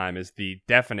all the time is the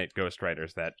definite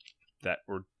ghostwriters that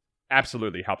were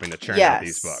absolutely helping to churn out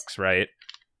these books, right?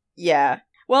 Yeah.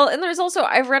 Well, and there's also,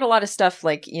 I've read a lot of stuff,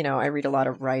 like, you know, I read a lot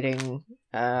of writing,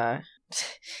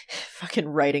 fucking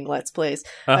writing Let's Plays.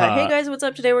 Hey guys, what's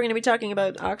up? Today we're going to be talking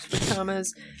about Oxford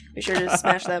commas. Be sure to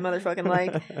smash that motherfucking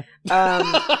like.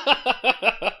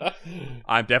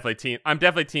 I'm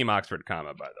definitely team Oxford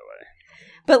comma, by the way.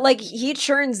 But like, he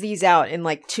churns these out in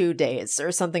like 2 days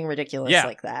or something ridiculous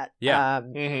like that. Yeah.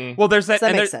 Well, there's that. So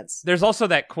that makes sense. There's also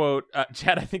that quote,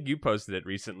 Chad. I think you posted it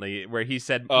recently, where he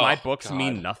said, "My books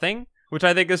mean nothing," which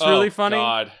I think is really funny.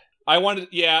 God. I wanted,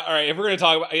 all right. If we're gonna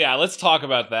talk about, let's talk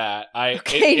about that.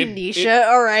 Nisha.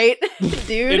 All right,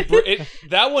 dude.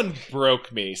 That one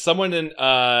broke me. Someone in,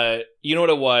 you know what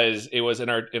it was? It was in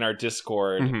our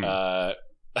Discord. Mm-hmm.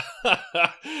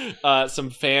 Some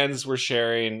fans were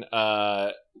sharing.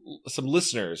 Some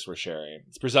listeners were sharing.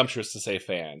 It's presumptuous to say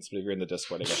fans, but if you're in the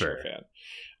Discord, I guess you're a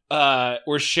fan.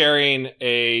 We're sharing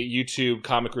a YouTube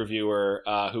comic reviewer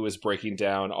who is breaking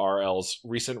down RL's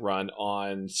recent run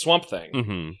on Swamp Thing.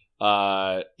 Mm-hmm.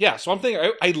 Swamp Thing.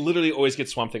 I literally always get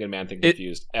Swamp Thing and Man Thing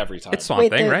confused every time. It's Swamp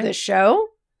Thing, right? The show?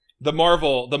 The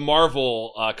Marvel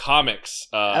comics.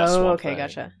 Swamp okay, Thing.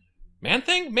 Gotcha. Man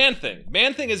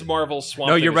Thing is Marvel. Swamp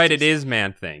No, Thing you're is right. DC. It is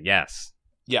Man Thing. Yes.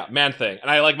 Yeah, Man Thing,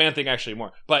 and I like Man Thing actually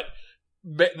more. But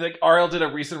like RL did a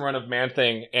recent run of Man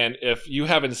Thing, and if you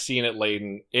haven't seen it,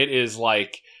 Leighton, it is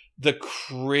like the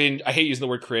cringe. I hate using the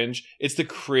word cringe. It's the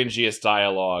cringiest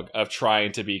dialogue of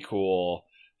trying to be cool.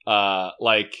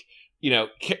 Like, you know,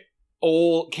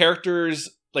 old characters.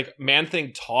 Like, Man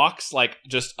Thing talks like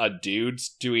just a dude's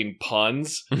doing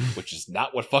puns, which is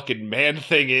not what fucking Man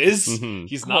Thing is. Mm-hmm.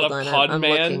 He's not Hold a on, pun I'm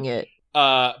man. looking at...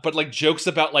 But like jokes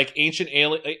about like an ancient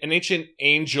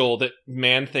angel that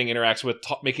Man Thing interacts with,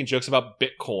 making jokes about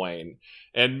Bitcoin.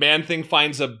 And Man Thing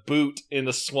finds a boot in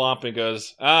the swamp and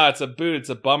goes, it's a boot. It's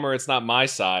a bummer. It's not my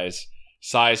size.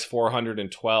 Size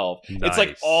 412. Nice. It's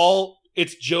like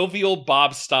it's jovial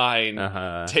Bob Stein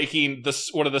taking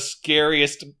one of the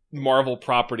scariest Marvel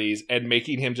properties and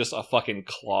making him just a fucking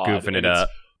clod. Goofing it up.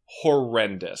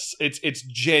 Horrendous. It's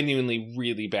genuinely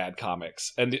really bad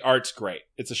comics, and the art's great.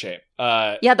 It's a shame.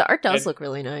 the art does look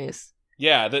really nice.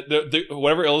 Yeah, the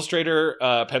whatever illustrator,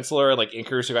 penciler, like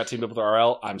inkers who got teamed up with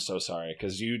RL, I'm so sorry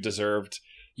because you deserved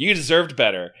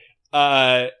better.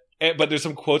 But there's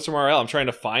some quotes from RL. I'm trying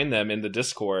to find them in the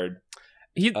Discord.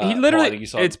 He literally,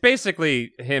 it's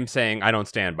basically him saying, "I don't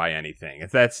stand by anything."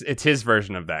 It's his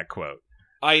version of that quote.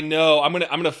 I know. I'm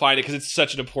gonna find it because it's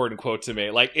such an important quote to me.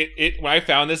 Like it when I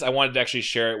found this, I wanted to actually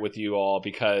share it with you all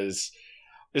because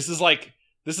this is like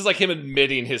This is like him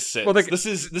admitting his sins. Well, this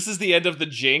is the end of the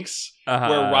Jinx, Uh-huh.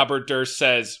 where Robert Durst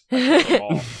says, "I killed them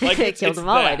all." Like I killed them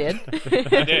all. that. I did.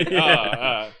 I did.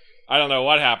 I don't know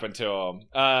what happened to him.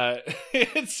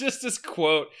 It's just this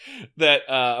quote that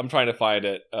I'm trying to find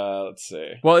it. Let's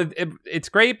see. Well, it's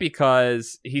great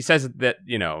because he says that,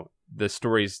 the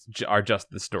stories are just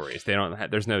the stories. They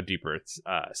don't. There's no deeper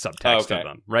subtext Okay. of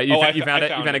them, right? Oh, You found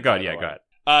it. You found it. Good. Yeah, by the way.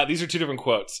 good. These are two different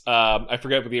quotes. I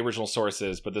forget what the original source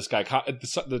is, but this guy,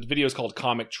 the video is called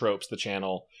Comic Tropes, the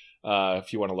channel,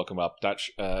 if you want to look him up.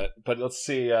 Dutch. But let's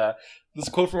see. This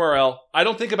quote from RL. I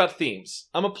don't think about themes.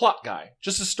 I'm a plot guy,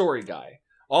 just a story guy.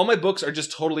 All my books are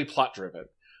just totally plot driven.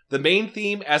 The main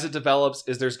theme as it develops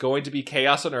is there's going to be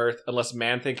chaos on Earth unless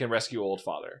Man-Thing can rescue Old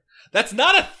Father. That's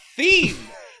not a theme!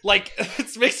 Like,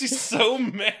 it makes me so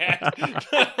mad.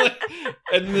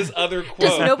 And this other quote.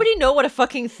 Does nobody know what a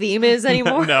fucking theme is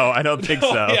anymore? No, I don't think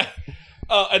so. Yeah.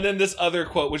 And then this other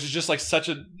quote, which is just like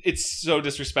it's so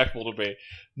disrespectful to me.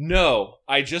 No,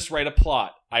 I just write a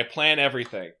plot. I plan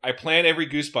everything. I plan every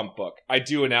Goosebump book. I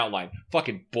do an outline.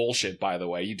 Fucking bullshit, by the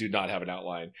way. You do not have an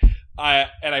outline.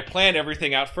 I plan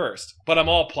everything out first, but I'm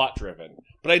all plot driven.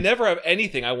 But I never have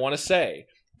anything I want to say.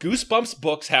 Goosebumps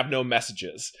books have no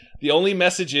messages. The only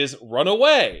message is run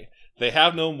away. They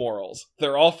have no morals.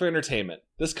 They're all for entertainment.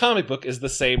 This comic book is the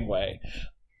same way.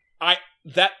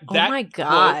 That oh my quote,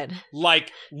 god.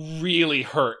 like, really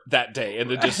hurt that day in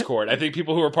the Discord. I think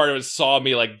people who were part of it saw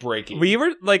me like breaking. We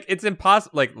were like, it's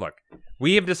impossible. Like, look,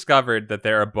 we have discovered that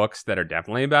there are books that are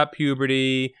definitely about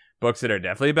puberty, books that are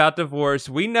definitely about divorce.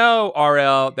 We know,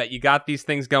 RL, that you got these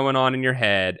things going on in your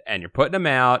head and you're putting them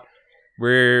out.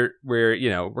 We're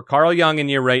Carl Jung in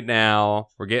you right now.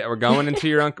 We're going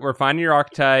into we're finding your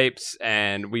archetypes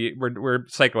and we're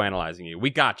psychoanalyzing you.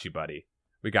 We got you, buddy.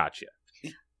 We got you.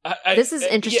 This is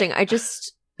interesting. Yeah.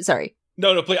 Sorry.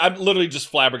 No, please. I'm literally just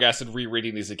flabbergasted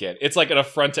rereading these again. It's like an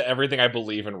affront to everything I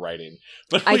believe in writing.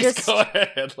 But please go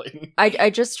ahead, Layton. I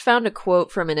just found a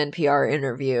quote from an NPR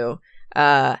interview.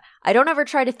 I don't ever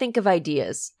try to think of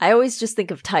ideas. I always just think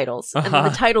of titles. And then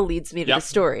the title leads me to the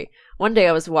story. One day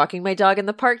I was walking my dog in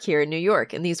the park here in New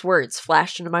York, and these words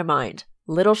flashed into my mind.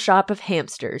 Little shop of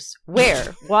hamsters.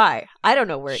 Where? Why? I don't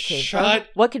know where it came from.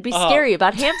 What could be scary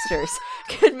about hamsters?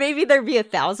 Could maybe there be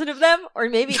 1,000 of them? Or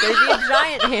maybe there'd be a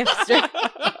giant hamster?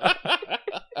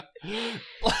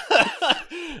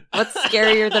 What's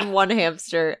scarier than one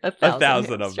hamster?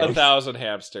 1,000 of them. 1,000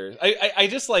 hamsters. I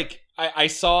just like,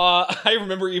 I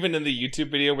remember even in the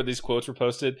YouTube video where these quotes were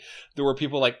posted, there were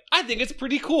people like, I think it's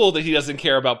pretty cool that he doesn't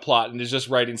care about plot and is just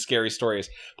writing scary stories.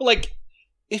 But like,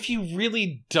 if you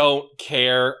really don't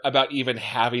care about even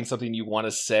having something you want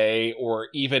to say or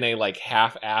even a like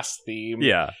half-assed theme,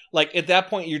 like at that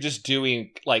point you're just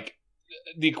doing like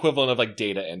the equivalent of like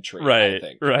data entry. Right, I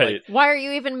think. right. Like, why are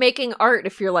you even making art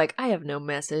if you're like, I have no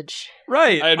message?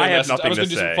 Right. I have no message. nothing I was to going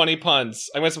to do say. some funny puns.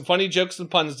 I went some funny jokes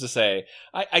and puns to say.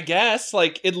 I guess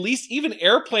like at least even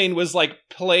Airplane was like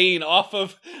playing off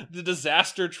of the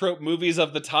disaster trope movies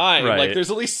of the time. Right. Like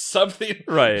there's at least something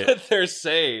Right. that they're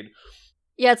saying.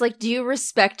 Yeah, it's like, do you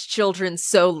respect children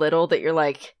so little that you're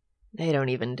like, they don't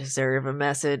even deserve a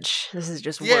message. This is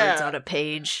just words on a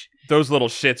page. Those little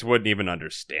shits wouldn't even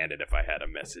understand it if I had a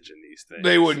message in these things.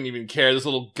 They wouldn't even care. This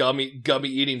little gummy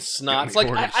eating snots. Like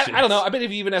I don't know. I bet if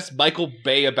you even asked Michael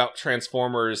Bay about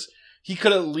Transformers, he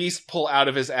could at least pull out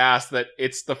of his ass that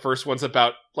it's the first one's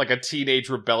about like a teenage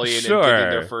rebellion and getting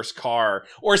their first car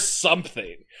or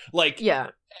something. Like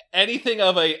anything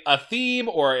of a theme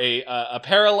or a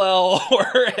parallel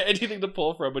or anything to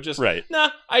pull from, but just nah.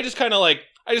 I just kind of like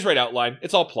I just write outline.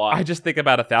 It's all plot. I just think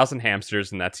about 1,000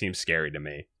 hamsters, and that seems scary to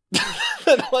me.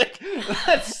 Like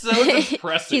that's so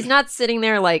depressing. He's not sitting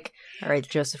there like, all right,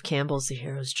 Joseph Campbell's The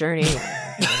Hero's Journey.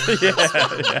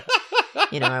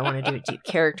 You know, I want to do a deep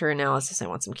character analysis. I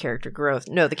want some character growth.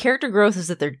 No, the character growth is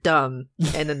that they're dumb,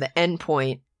 and then the end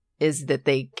point is that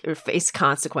they face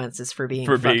consequences for being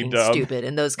fucking stupid,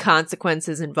 and those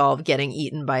consequences involve getting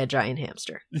eaten by a giant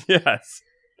hamster. Yes,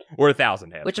 or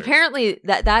 1,000 hamsters. Which apparently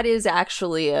that is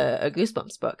actually a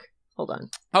Goosebumps book. Hold on.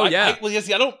 Oh yeah. Well,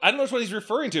 yes. I don't know which one he's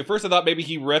referring to. At first, I thought maybe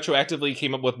he retroactively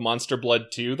came up with Monster Blood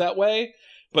 2 that way,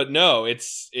 but no,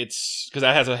 it's because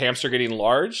that has a hamster getting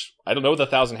large. I don't know what the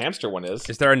 1,000 hamster one is.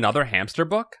 Is there another hamster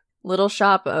book? Little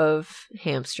Shop of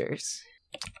Hamsters.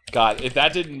 God, if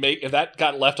that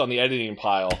got left on the editing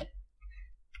pile.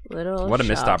 What a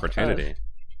missed opportunity.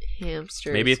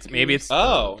 Hamsters. Maybe it's.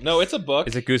 Oh no, it's a book.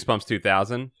 Is it Goosebumps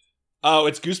 2000? Oh,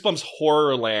 it's Goosebumps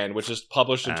Horrorland, which is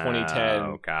published in 2010.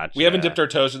 Oh, gotcha. We haven't dipped our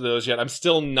toes into those yet. I'm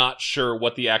still not sure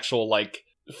what the actual like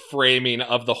framing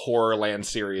of the Horrorland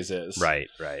series is. Right.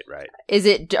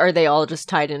 Are they all just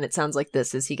tied in? It sounds like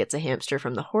this is he gets a hamster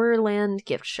from the Horrorland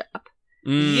gift shop.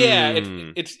 Yeah,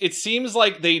 it seems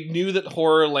like they knew that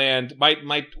Horrorland might.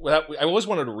 I always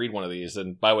wanted to read one of these,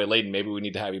 and by the way, Layden, maybe we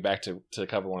need to have you back to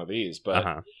cover one of these.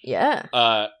 But yeah,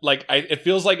 it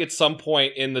feels like at some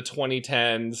point in the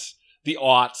 2010s, the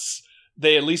aughts,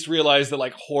 they at least realized that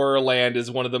like Horrorland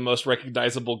is one of the most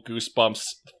recognizable Goosebumps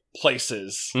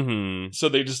places. Mm-hmm. So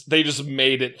they just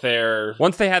made it there.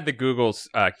 Once they had the Google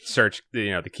search,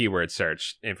 the keyword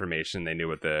search information, they knew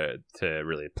what to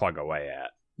really plug away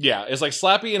at. Yeah, it's like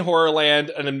Slappy and Horrorland,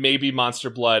 and then maybe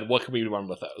Monster Blood. What can we run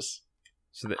with those?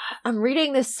 I'm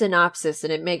reading this synopsis,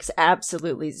 and it makes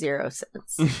absolutely zero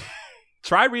sense.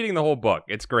 Try reading the whole book.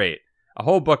 It's great. A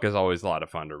whole book is always a lot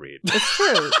of fun to read. It's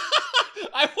true.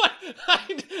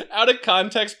 Out of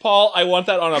context, Paul, I want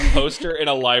that on a poster in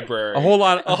a library. A whole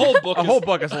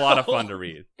book is a lot of fun to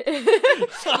read.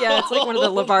 Yeah, it's like one of the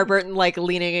LeVar Burton like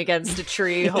leaning against a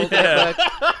tree holding a book.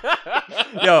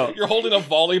 Yo, you're holding a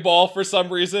volleyball for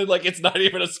some reason. Like it's not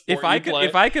even a sport.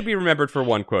 If I could be remembered for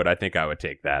one quote, I think I would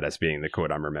take that as being the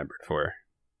quote I'm remembered for.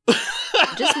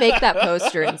 Just make that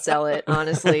poster and sell it.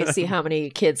 Honestly, see how many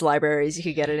kids' libraries you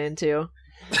could get it into.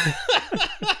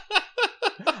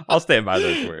 I'll stand by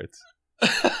those words.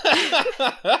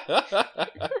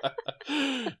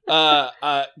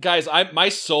 Guys, my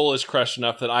soul is crushed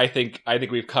enough that I think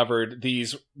we've covered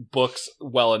these books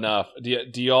well enough. Do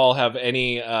you all have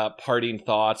any parting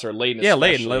thoughts or Layden? Yeah,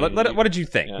 Layden, what did you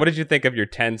think? Yeah. What did you think of your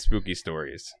 10 spooky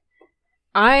stories?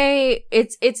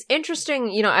 It's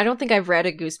interesting. I don't think I've read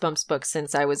a Goosebumps book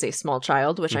since I was a small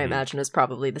child, which I imagine is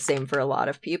probably the same for a lot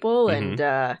of people.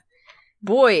 And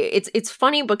boy, it's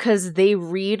funny because they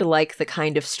read like the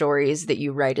kind of stories that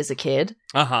you write as a kid.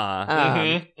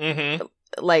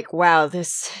 Like, wow,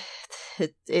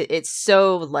 it's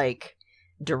so like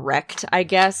direct, I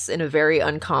guess, in a very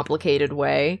uncomplicated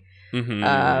way.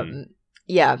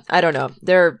 Yeah, I don't know.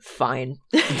 They're fine.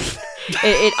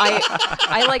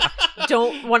 I like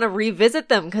don't want to revisit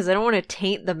them because I don't want to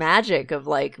taint the magic of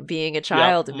like being a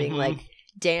child and being like,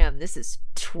 damn, this is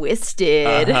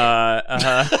twisted.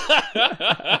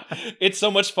 It's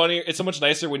so much funnier. It's so much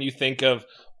nicer when you think of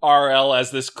RL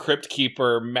as this crypt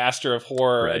keeper, master of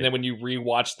horror, and then when you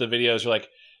rewatch the videos, you're like,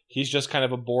 he's just kind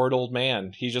of a bored old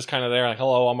man. He's just kind of there, like,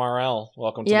 hello, I'm RL.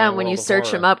 Welcome to my when you search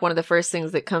horror. him up, one of the first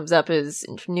things that comes up is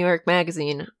New York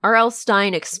Magazine. R.L.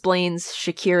 Stine explains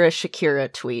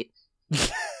Shakira tweet.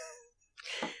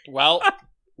 Well,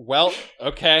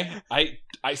 okay. I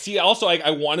see. Also, I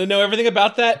want to know everything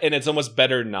about that, and it's almost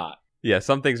better not. Yeah,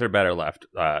 some things are better left.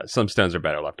 Some stones are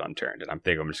better left unturned, and I'm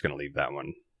just going to leave that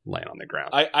one laying on the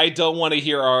ground. I don't want to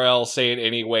hear RL say in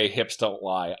any way hips don't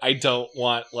lie. I don't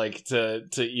want to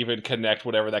even connect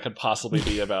whatever that could possibly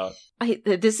be about.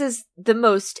 This is the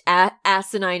most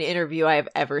asinine interview I have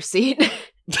ever seen.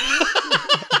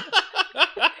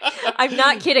 I'm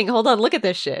not kidding. Hold on, look at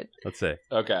this shit. Let's see.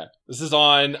 Okay. This is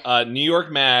on New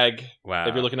York Mag. Wow.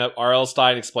 If you're looking up, R.L.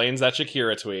 Stine explains that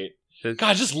Shakira tweet.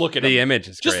 God, just look at him. The image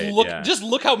is great. Just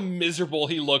look how miserable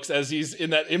he looks as he's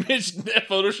in that image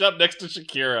Photoshop next to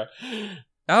Shakira.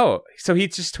 Oh, so he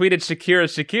just tweeted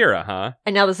Shakira, huh?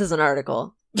 And now this is an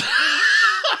article.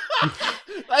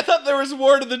 I thought there was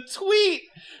more to the tweet.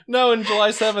 No, in July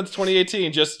 7th,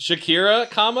 2018, just Shakira,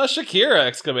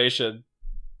 exclamation.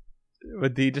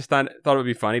 But he just thought it would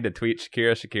be funny to tweet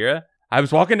Shakira. I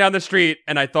was walking down the street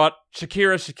and I thought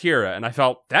Shakira, and I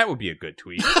felt that would be a good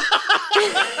tweet.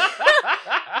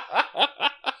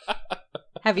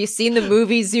 Have you seen the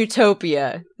movie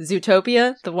Zootopia?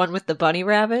 Zootopia, the one with the bunny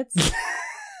rabbits?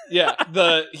 Yeah,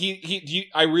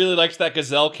 I really liked that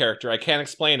gazelle character. I can't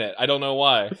explain it. I don't know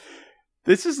why.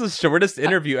 This is the shortest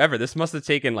interview ever. This must have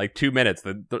taken like 2 minutes.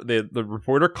 The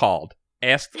reporter called,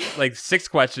 asked like 6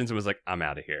 questions, and was like, "I'm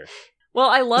out of here." Well,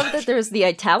 I love that there's the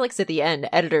italics at the end.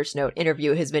 Editor's note,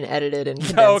 interview has been edited and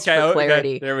condensed for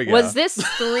clarity. Okay. There we go. Was this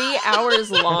 3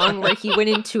 hours long where he went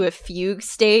into a fugue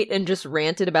state and just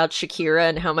ranted about Shakira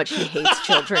and how much he hates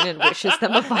children and wishes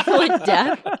them a violent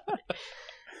death?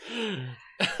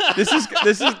 This is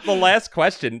the last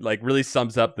question, like really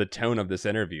sums up the tone of this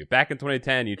interview. Back in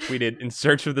 2010, you tweeted, "In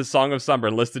search of the song of summer,"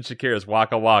 and listed Shakira's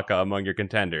Waka Waka among your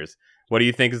contenders. What do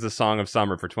you think is the song of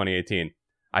summer for 2018?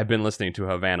 I've been listening to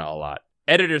Havana a lot.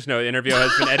 Editor's note, interview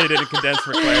has been edited and condensed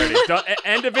for clarity.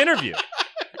 End of interview.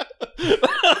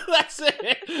 That's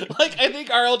it. Like, I think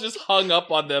RL just hung up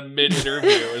on them mid-interview.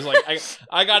 It was like,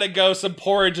 I gotta go, some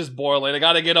porridge is boiling. I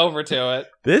gotta get over to it.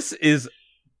 This is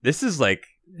like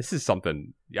This is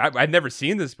something I've never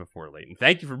seen this before, Leighton.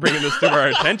 Thank you for bringing this to our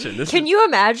attention. Can you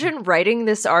imagine writing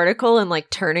this article and like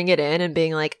turning it in and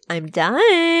being like, I'm done.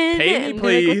 Pay me,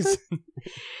 please.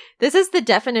 This is the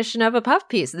definition of a puff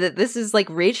piece. That this is like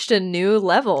reached a new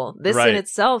level. This in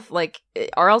itself, like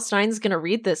R.L. Stine's gonna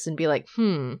read this and be like,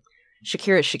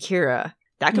 Shakira.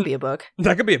 That could be a book.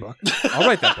 That could be a book. I'll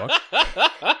write that book.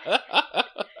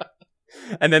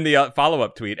 And then the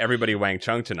follow-up tweet, everybody Wang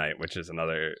Chung tonight, which is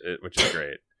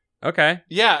great. Okay.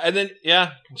 Yeah, and then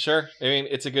sure. I mean,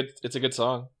 it's a good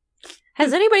song.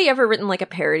 Has anybody ever written like a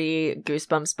parody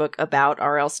Goosebumps book about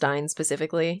R.L. Stein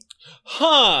specifically?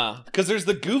 Because there's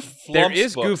the Goof Flumps. There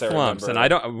is books, Goof Flumps,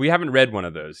 and we haven't read one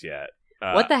of those yet.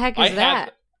 What the heck is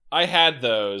that? I had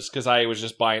those because I was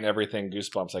just buying everything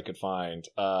Goosebumps I could find.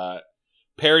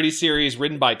 Parody series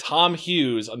written by Tom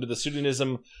Hughes under the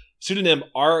pseudonym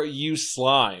R.U.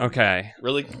 Slime. Okay.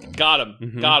 Really got him.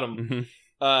 Mm-hmm. Got him.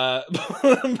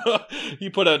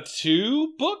 He put out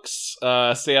 2 books,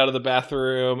 Stay Out of the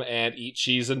Bathroom and Eat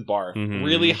Cheese and Barf. Mm-hmm.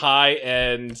 Really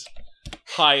high-end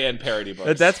parody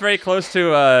books. That's very close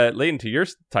to Leighton, to your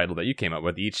title that you came up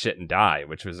with, Eat Shit and Die,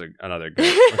 which was another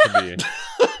good.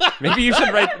 Maybe you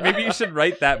should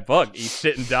write that book, Eat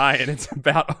Shit and Die, and it's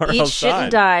about R.L. Eat Shit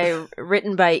and Die,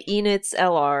 written by Enitz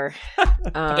L.R.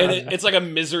 And it's like a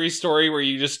misery story where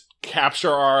you just capture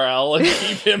RL and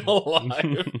keep him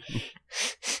alive.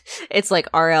 It's like,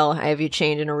 RL, I have you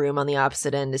chained in a room. On the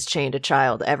opposite end is chained a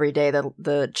child. Every day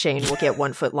the chain will get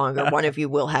 1 foot longer. One of you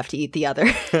will have to eat the other.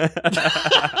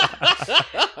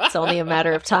 It's only a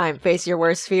matter of time. Face your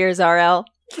worst fears, RL.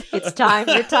 It's time.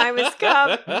 Your time has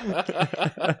come.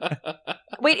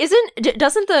 Wait,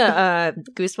 doesn't the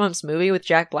Goosebumps movie with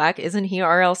Jack Black, isn't he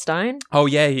R.L. Stein? Oh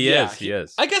yeah, he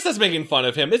is. I guess that's making fun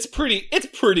of him. It's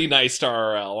pretty nice to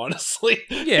RL, honestly.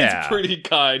 Yeah. It's pretty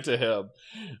kind to him.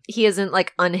 He isn't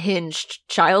like unhinged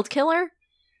child killer?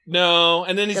 No,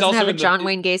 and then he's doesn't also have a John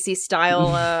Wayne Gacy style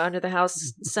Under the House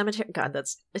Cemetery. God,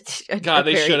 that's a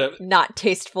they should have not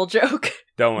tasteful joke.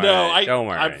 Don't worry. No, don't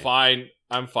worry. I'm fine.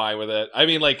 I'm fine with it. I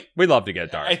mean, like, we love to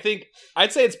get dark.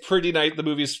 I'd say it's pretty nice. The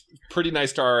movie's pretty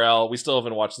nice to RL. We still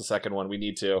haven't watched the second one. We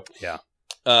need to. Yeah.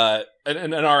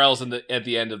 And RL's at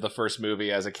the end of the first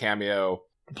movie as a cameo,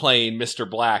 playing Mr.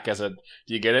 Black as a. Do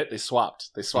you get it? They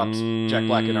swapped. Jack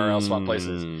Black and RL swapped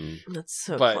places. That's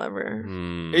so clever.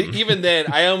 Even then,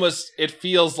 it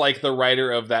feels like the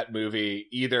writer of that movie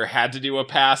either had to do a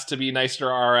pass to be nice to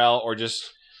RL or just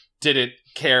didn't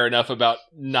care enough about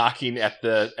knocking at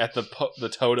the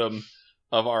totem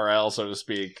of RL, so to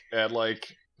speak, and like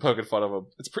poking fun of him.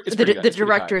 It's pretty the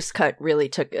director's cut really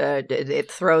took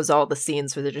it throws all the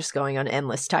scenes where they're just going on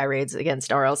endless tirades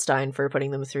against R.L. Stein for putting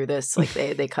them through this. Like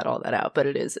they cut all that out, but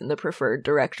it is in the preferred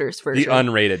director's version. The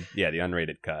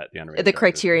unrated cut. The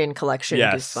Criterion Collection.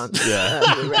 Yes. Goosebumps. Yeah.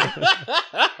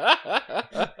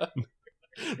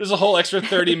 There's a whole extra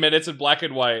 30 minutes in black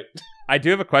and white. I do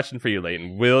have a question for you,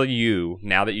 Leighton. Will you,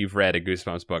 now that you've read a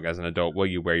Goosebumps book as an adult, will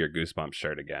you wear your Goosebumps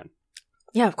shirt again?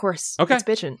 Yeah, of course. Okay. It's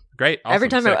bitchin'. Great. Awesome. Every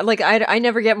time I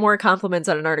never get more compliments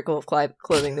on an article of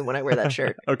clothing than when I wear that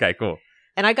shirt. Okay, cool.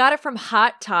 And I got it from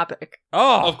Hot Topic.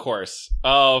 Oh, of course.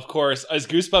 Is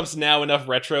Goosebumps now enough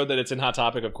retro that it's in Hot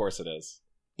Topic? Of course it is.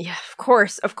 Yeah, of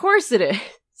course. Of course it is.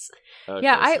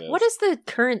 What is the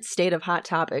current state of Hot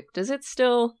Topic? Does it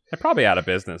still... They're probably out of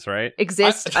business, right?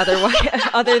 Exist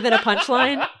other than a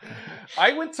punchline?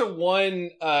 I went to one...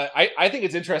 I think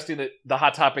it's interesting that the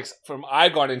Hot Topics from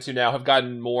I've gone into now have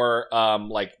gotten more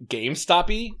like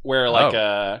GameStop-y, where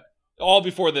like all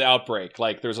before the outbreak,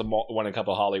 like there's one in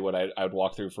Couple Hollywood I would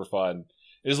walk through for fun.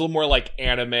 It was a little more like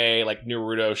anime, like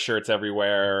Naruto shirts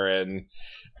everywhere, and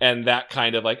that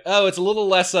kind of like, it's a little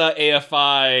less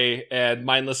AFI and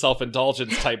mindless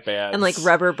self-indulgence type bands. And like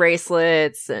rubber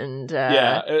bracelets and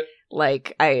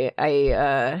like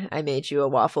I made you a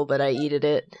waffle, but I eated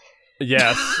it.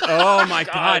 Yes. Oh my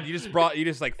God. You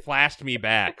just like flashed me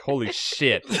back. Holy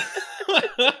shit.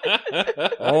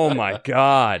 Oh my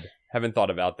God. Haven't thought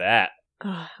about that.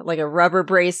 Like a rubber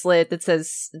bracelet that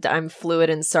says I'm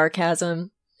fluid in sarcasm.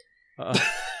 The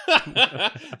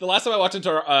last time I walked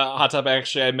into Hot Topic,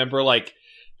 actually, I remember like,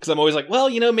 because I'm always like, well,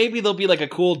 maybe there'll be like a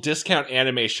cool discount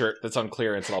anime shirt that's on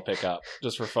clearance and I'll pick up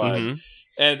just for fun. Mm-hmm.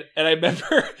 And I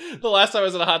remember the last time I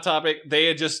was at a Hot Topic, they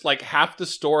had just like half the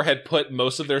store had put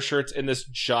most of their shirts in this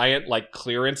giant like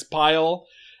clearance pile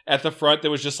at the front that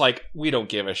was just like, we don't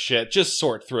give a shit, just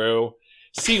sort through,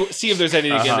 see if there's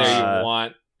anything in there you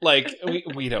want. Like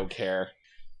we don't care.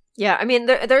 Yeah, I mean,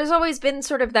 there's always been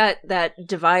sort of that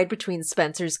divide between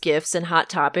Spencer's Gifts and Hot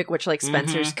Topic, which, like,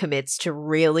 Spencer's commits to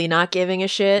really not giving a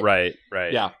shit. Right.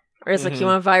 Yeah. Or it's like, you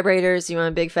want vibrators? You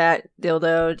want a big fat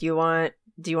dildo? Do you want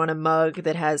Do you want a mug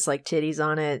that has like titties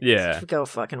on it? Yeah. Go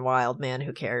fucking wild, man.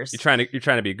 Who cares? You're trying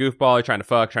to be a goofball. You're trying to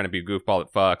fuck. Trying to be a goofball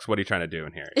that fucks. What are you trying to do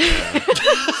in here?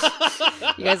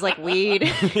 You guys like weed?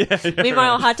 Yeah,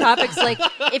 Meanwhile, Hot Topic's like,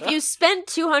 if you spend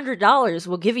 $200,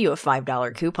 we'll give you a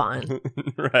 $5 coupon.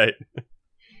 Right.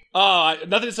 Oh,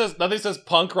 nothing says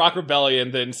punk rock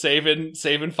rebellion than saving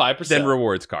 5%. Then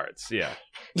rewards cards. Yeah.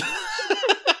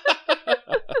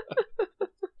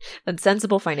 And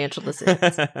sensible financial decisions.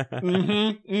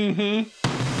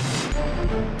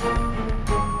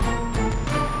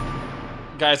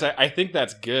 Guys, I think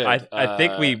that's good. I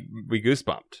think we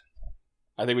goosebumped.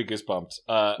 I think we goosebumped.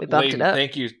 We bumped Layden, it up.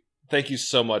 Thank you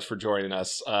so much for joining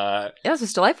us. Yeah, this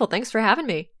was delightful. Thanks for having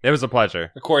me. It was a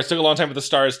pleasure. Of course, it took a long time for the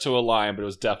stars to align, but it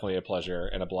was definitely a pleasure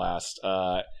and a blast.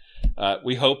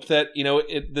 We hope that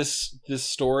this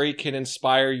story can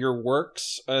inspire your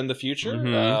works in the future.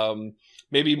 Mm-hmm.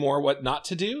 Maybe more what not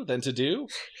to do than to do.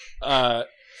 What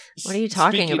are you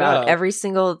talking about? Every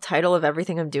single title of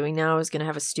everything I'm doing now is going to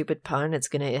have a stupid pun. It's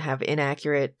going to have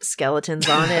inaccurate skeletons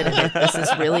on it. And this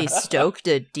has really stoked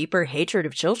a deeper hatred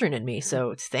of children in me.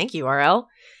 So thank you, RL.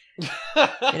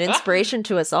 An inspiration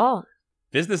to us all.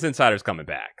 Business Insider's coming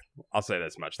back. I'll say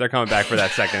this much. They're coming back for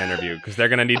that second interview because they're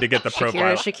going to need to get the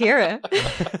profile. Shakira.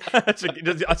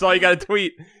 That's all you got to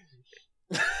tweet.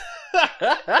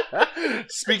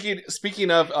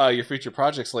 Speaking of your future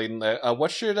projects, Layden,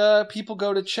 what should people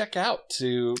go to check out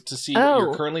to see what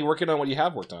you're currently working on, what you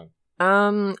have worked on?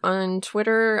 On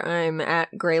Twitter, I'm at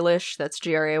Graylish. That's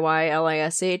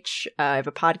GRAYLISH. I have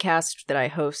a podcast that I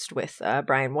host with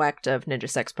Brian Wecht of Ninja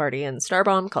Sex Party and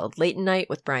Starbomb called Late Night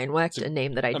with Brian Wecht, a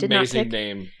name that I did not pick. Amazing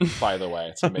name, by the way.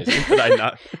 It's amazing.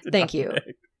 Thank you.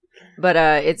 But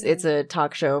it's a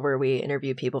talk show where we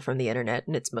interview people from the internet,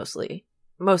 and it's mostly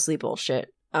bullshit.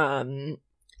 And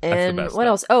what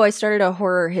else? Oh, I started a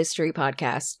horror history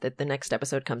podcast that the next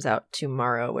episode comes out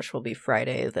tomorrow, which will be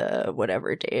Friday, the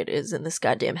whatever day it is in this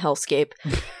goddamn hellscape.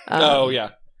 Oh, yeah.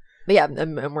 But yeah,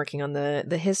 I'm working on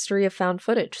the history of found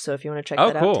footage. So if you want to check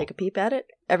that out, take a peep at it.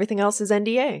 Everything else is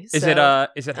NDA.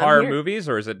 Is it horror movies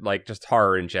or is it like just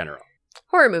horror in general?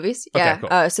 Horror movies, yeah. Okay,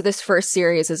 cool. So this first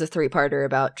series is a 3-parter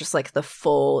about just like the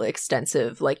full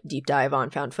extensive like deep dive on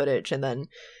found footage, and then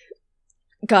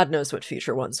God knows what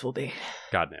future ones will be.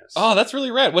 God knows. Oh, that's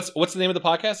really rad. What's the name of the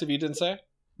podcast, if you didn't say?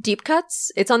 Deep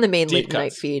Cuts. It's on the main Deep Late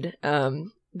Night feed.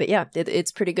 But yeah,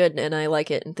 it's pretty good, and I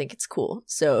like it and think it's cool.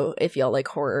 So if y'all like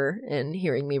horror and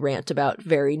hearing me rant about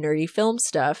very nerdy film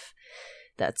stuff,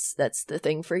 that's the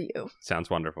thing for you. Sounds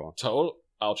wonderful. Total.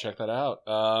 I'll check that out.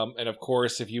 And of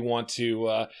course, if you want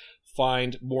to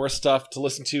find more stuff to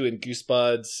listen to in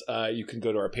Goosebuds, you can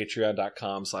go to our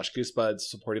patreon.com/goosebuds.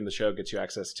 Supporting the show gets you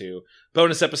access to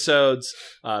bonus episodes,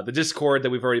 the Discord that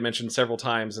we've already mentioned several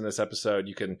times in this episode.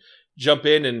 You can jump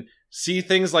in and see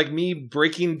things like me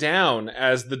breaking down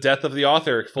as the death of the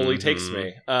author fully takes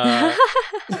me. You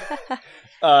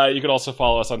can also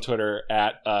follow us on Twitter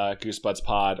at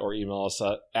GoosebudsPod, or email us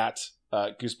at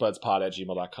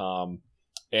goosebudspod@gmail.com.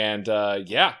 And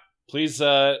please,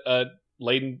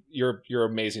 Layden, you're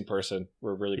an amazing person.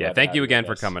 We're really glad. Yeah, thank you again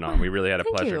for coming on. We really had a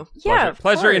pleasure. You. Yeah,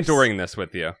 pleasure enduring this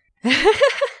with you.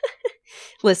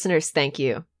 Listeners, thank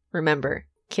you. Remember,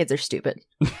 kids are stupid.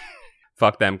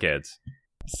 Fuck them kids.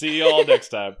 See you all next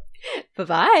time.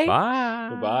 Bye-bye. Bye.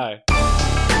 Bye-bye.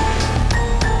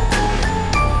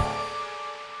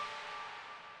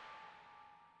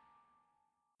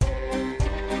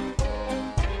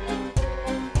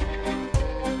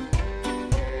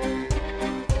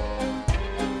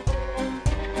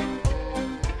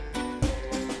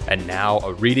 And now,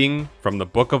 a reading from the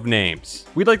Book of Names.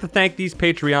 We'd like to thank these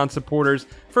Patreon supporters.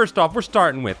 First off, we're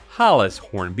starting with Hollis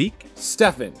Hornbeak,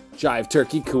 Stefan, Jive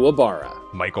Turkey Kuwabara,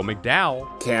 Michael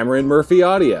McDowell, Cameron Murphy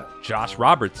Audio, Josh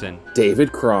Robertson,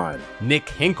 David Cron, Nick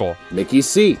Hinkle, Mickey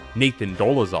C, Nathan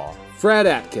Dolezal, Fred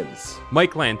Atkins,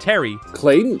 Mike Lanteri,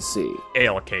 Clayton C,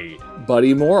 Ailcade,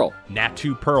 Buddy Morrill,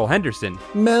 Natu Pearl Henderson,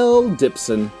 Mel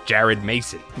Dipson, Jared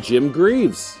Mason, Jim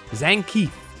Greaves, Zang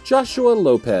Keith, Joshua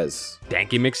Lopez,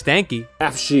 Danky McStanky,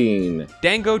 Afshin,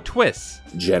 Dango Twiss,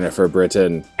 Jennifer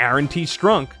Britton, Aaron T.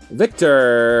 Strunk,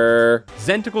 Victor,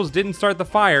 Zenticles didn't start the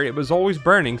fire, it was always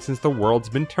burning since the world's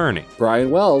been turning,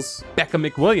 Brian Wells, Becca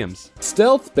McWilliams,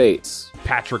 Stealth Bates,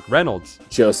 Patrick Reynolds,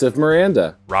 Joseph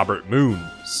Miranda, Robert Moon,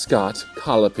 Scott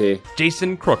Colopy,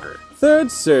 Jason Crooker, Third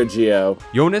Sergio,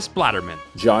 Jonas Blatterman,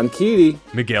 John Keaty,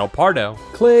 Miguel Pardo,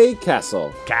 Clay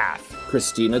Castle, Kath,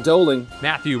 Christina Doling,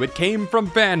 Matthew, it came from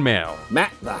fan mail,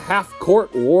 Matt the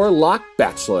Half-Court Warlock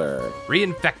Bachelor,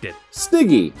 Reinfected,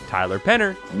 Sniggy, Tyler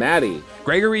Penner, Maddie,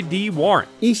 Gregory D. Warren,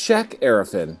 Ishak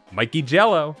Arafin, Mikey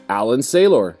Jello, Alan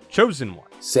Saylor, Chosen One,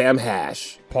 Sam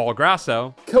Hash, Paul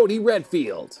Grasso. Cody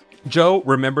Redfield, Joe,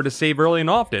 remember to save early and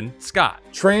often. Scott.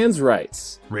 Trans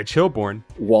Rights, Rich Hilborn.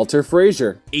 Walter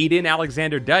Frazier, Aiden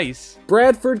Alexander Dice.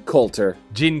 Bradford Coulter,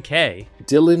 Jin Kay.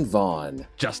 Dylan Vaughn,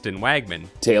 Justin Wagman.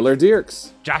 Taylor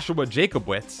Dierks, Joshua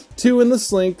Jacobwitz. 2 in the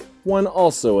slink, 1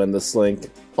 also in the slink,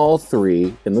 all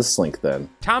 3 in the slink then.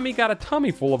 Tommy got a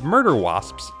tummy full of murder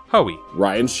wasps. Hoey.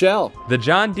 Ryan Shell, The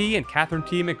John D. and Catherine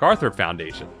T. MacArthur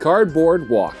Foundation. Cardboard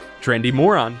Walk, Trendy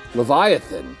Moron.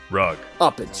 Leviathan, Rug.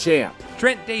 Up and Champ,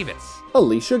 Trent Davis.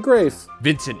 Alicia Grafe,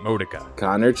 Vincent Modica.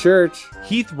 Connor Church,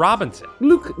 Heath Robinson.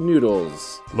 Luke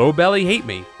Noodles, Low Belly Hate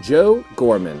Me. Joe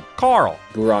Gorman, Carl.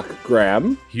 Brock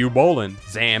Graham, Hugh Bolin.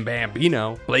 Zam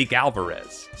Bambino. Blake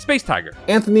Alvarez. Space Tiger.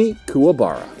 Anthony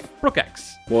Kuwabara, Brooke X.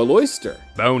 Boil Oyster,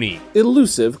 Boney.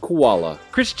 Elusive Koala,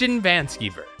 Christian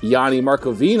Vanskever. Yanni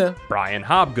Markovina, Brian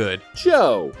Hobgood.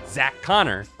 Joe, Zach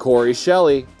Connor. Corey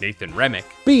Shelley, Nathan Remick.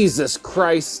 Jesus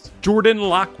Christ, Jordan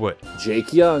Lockwood.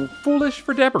 Jake Young, Foolish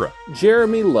for Deborah.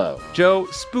 Jeremy Lowe, Joe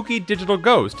Spooky Digital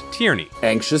Ghost. Tierney.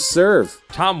 Anxious Serve,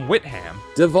 Tom Whitham.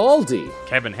 Devaldi,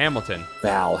 Kevin Hamilton.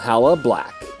 Valhalla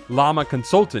Black, Llama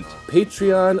Consultant.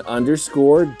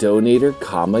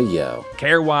 Patreon_donator, yo,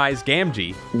 Carewise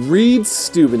Gamgee. Reed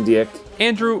Stubendick,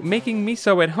 Andrew Making Me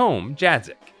So at Home.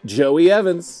 Jadzik. Joey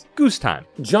Evans, Goose Time.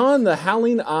 John the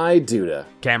Howling Eye Duda,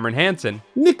 Cameron Hansen.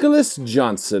 Nicholas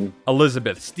Johnson,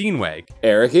 Elizabeth Steenweg.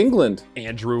 Eric England,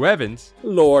 Andrew Evans.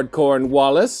 Lord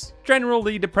Cornwallis,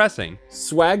 Generally Depressing.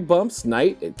 Swag Bumps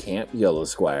Night at Camp Yellow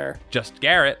Squire, Just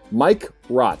Garrett. Mike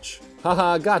Roch,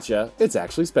 haha, gotcha, it's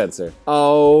actually Spencer.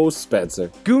 Oh,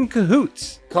 Spencer. Goon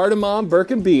Cahoots. Cardamom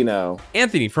Birkenbino,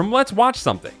 Anthony from Let's Watch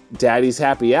Something. Daddy's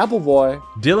Happy Apple Boy,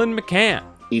 Dylan McCann.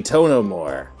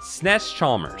 Etonomore, Snesh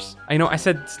Chalmers. I know I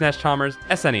said Snesh Chalmers.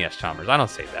 SNES Chalmers. I don't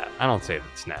say that. I don't say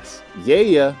Snes.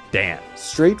 Yeah, Dan.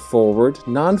 straightforward,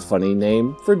 non-funny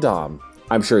name for Dom.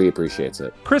 I'm sure he appreciates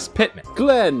it. Chris Pittman.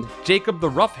 Glenn, Jacob the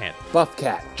Rough Hand.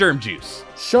 Buffcat, Germ Juice.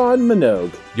 Sean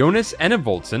Minogue, Jonas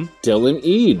Enevoldsen. Dylan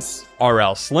Eads,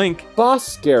 RL Slink.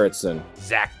 Boss Garrettson,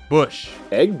 Zach Bush.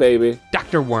 Egg Baby,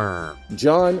 Dr. Worm.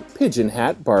 John Pigeon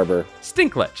Hat Barber,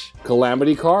 Stinklich.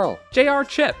 Calamity Carl, JR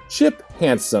Chip. Chip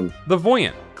Handsome, The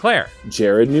Voyant. Claire.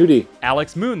 Jared Nudie,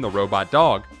 Alex Moon the Robot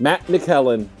Dog. Matt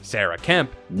McKellen, Sarah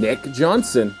Kemp. Nick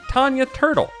Johnson. Tanya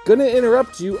Turtle. Gonna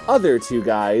interrupt you other 2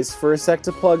 guys for a sec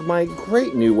to plug my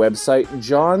great new website,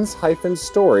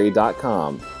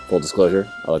 johns-story.com. Full disclosure,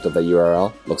 I looked up that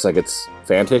URL. Looks like it's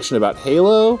fan fiction about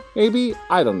Halo, maybe?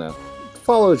 I don't know.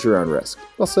 Follow at your own risk.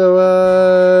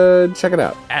 Also, check it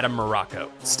out. Adam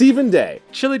Morocco. Stephen Day,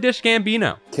 Chili Dish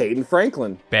Gambino. Caden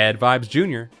Franklin, Bad Vibes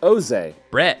Jr. Oze,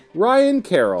 Brett. Ryan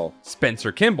Carroll,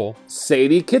 Spencer Kimball.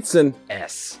 Sadie Kitson,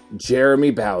 S. Jeremy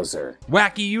Bowser,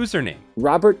 Wacky Username.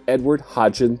 Robert Edward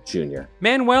Hodgson Jr.,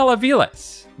 Manuel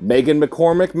Aviles. Megan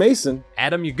McCormick Mason,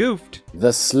 Adam You Goofed.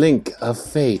 The Slink of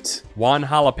Fate, Juan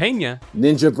Jalapena.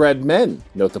 Ninja Bread Men,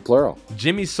 note the plural,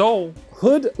 Jimmy Soul.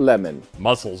 Hood Lemon,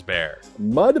 Muscles Bear.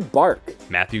 Mud Bark,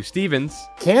 Matthew Stevens.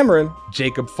 Cameron,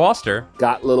 Jacob Foster.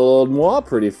 Got Little Old Moi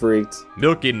Pretty Freaked,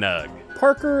 Milky Nug.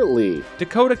 Parker Lee,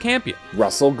 Dakota Campion.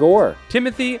 Russell Gore,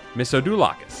 Timothy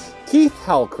Misodulakis. Keith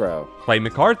Halcrow, Clay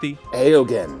McCarthy.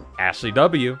 Aogen, Ashley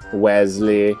W.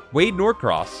 Wesley, Wade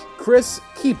Norcross. Chris,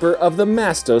 Keeper of the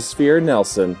Mastosphere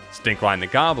Nelson, Stinkline the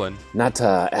Goblin.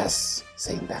 Nata S,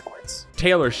 saying backwards,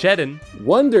 Taylor Shedden.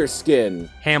 Wonderskin,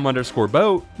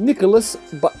 Ham_boat. Nicholas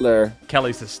Butler,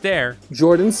 Kelly Sestair.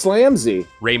 Jordan Slamsy,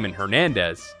 Raymond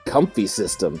Hernandez. Comfy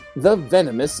System, The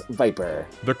Venomous Viper,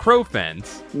 The Crow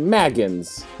Fence.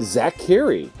 Maggins, Zach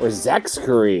Carey, or Zach's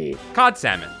Curry, Cod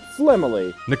Salmon.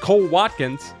 Flemily, Nicole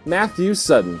Watkins. Matthew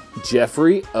Sutton,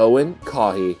 Jeffrey Owen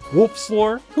Cahy, Wolf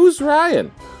Slore. Who's Ryan?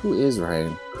 Who is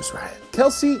Ryan? Who's Ryan?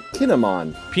 Kelsey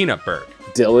Kinnamon, Peanutberg.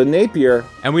 Dylan Napier,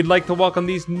 And we'd like to welcome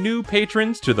these new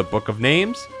patrons to the Book of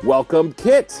Names. welcome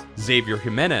Kit, Xavier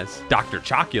Jimenez. Dr.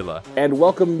 Chocula. and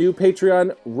welcome new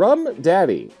Patreon Rum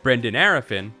Daddy. Brendan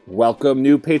Arafin. Welcome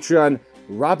new Patreon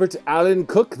Robert Allen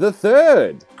Cook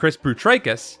III. Chris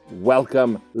Boutrakis.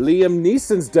 Welcome Liam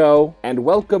Neeson's Doe, and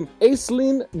welcome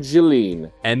Aislinn Jeline.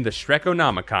 And the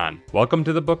Shrekonomicon. Welcome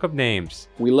to the Book of Names.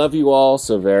 We love you all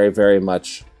so very, very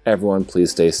much. Everyone,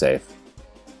 please stay safe.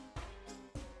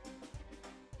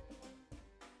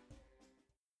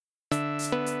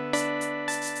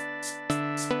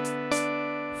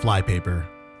 Flypaper.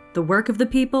 The work of the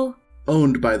people,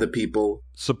 Owned by the people.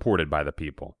 Supported by the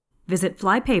people. visit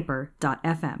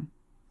flypaper.fm.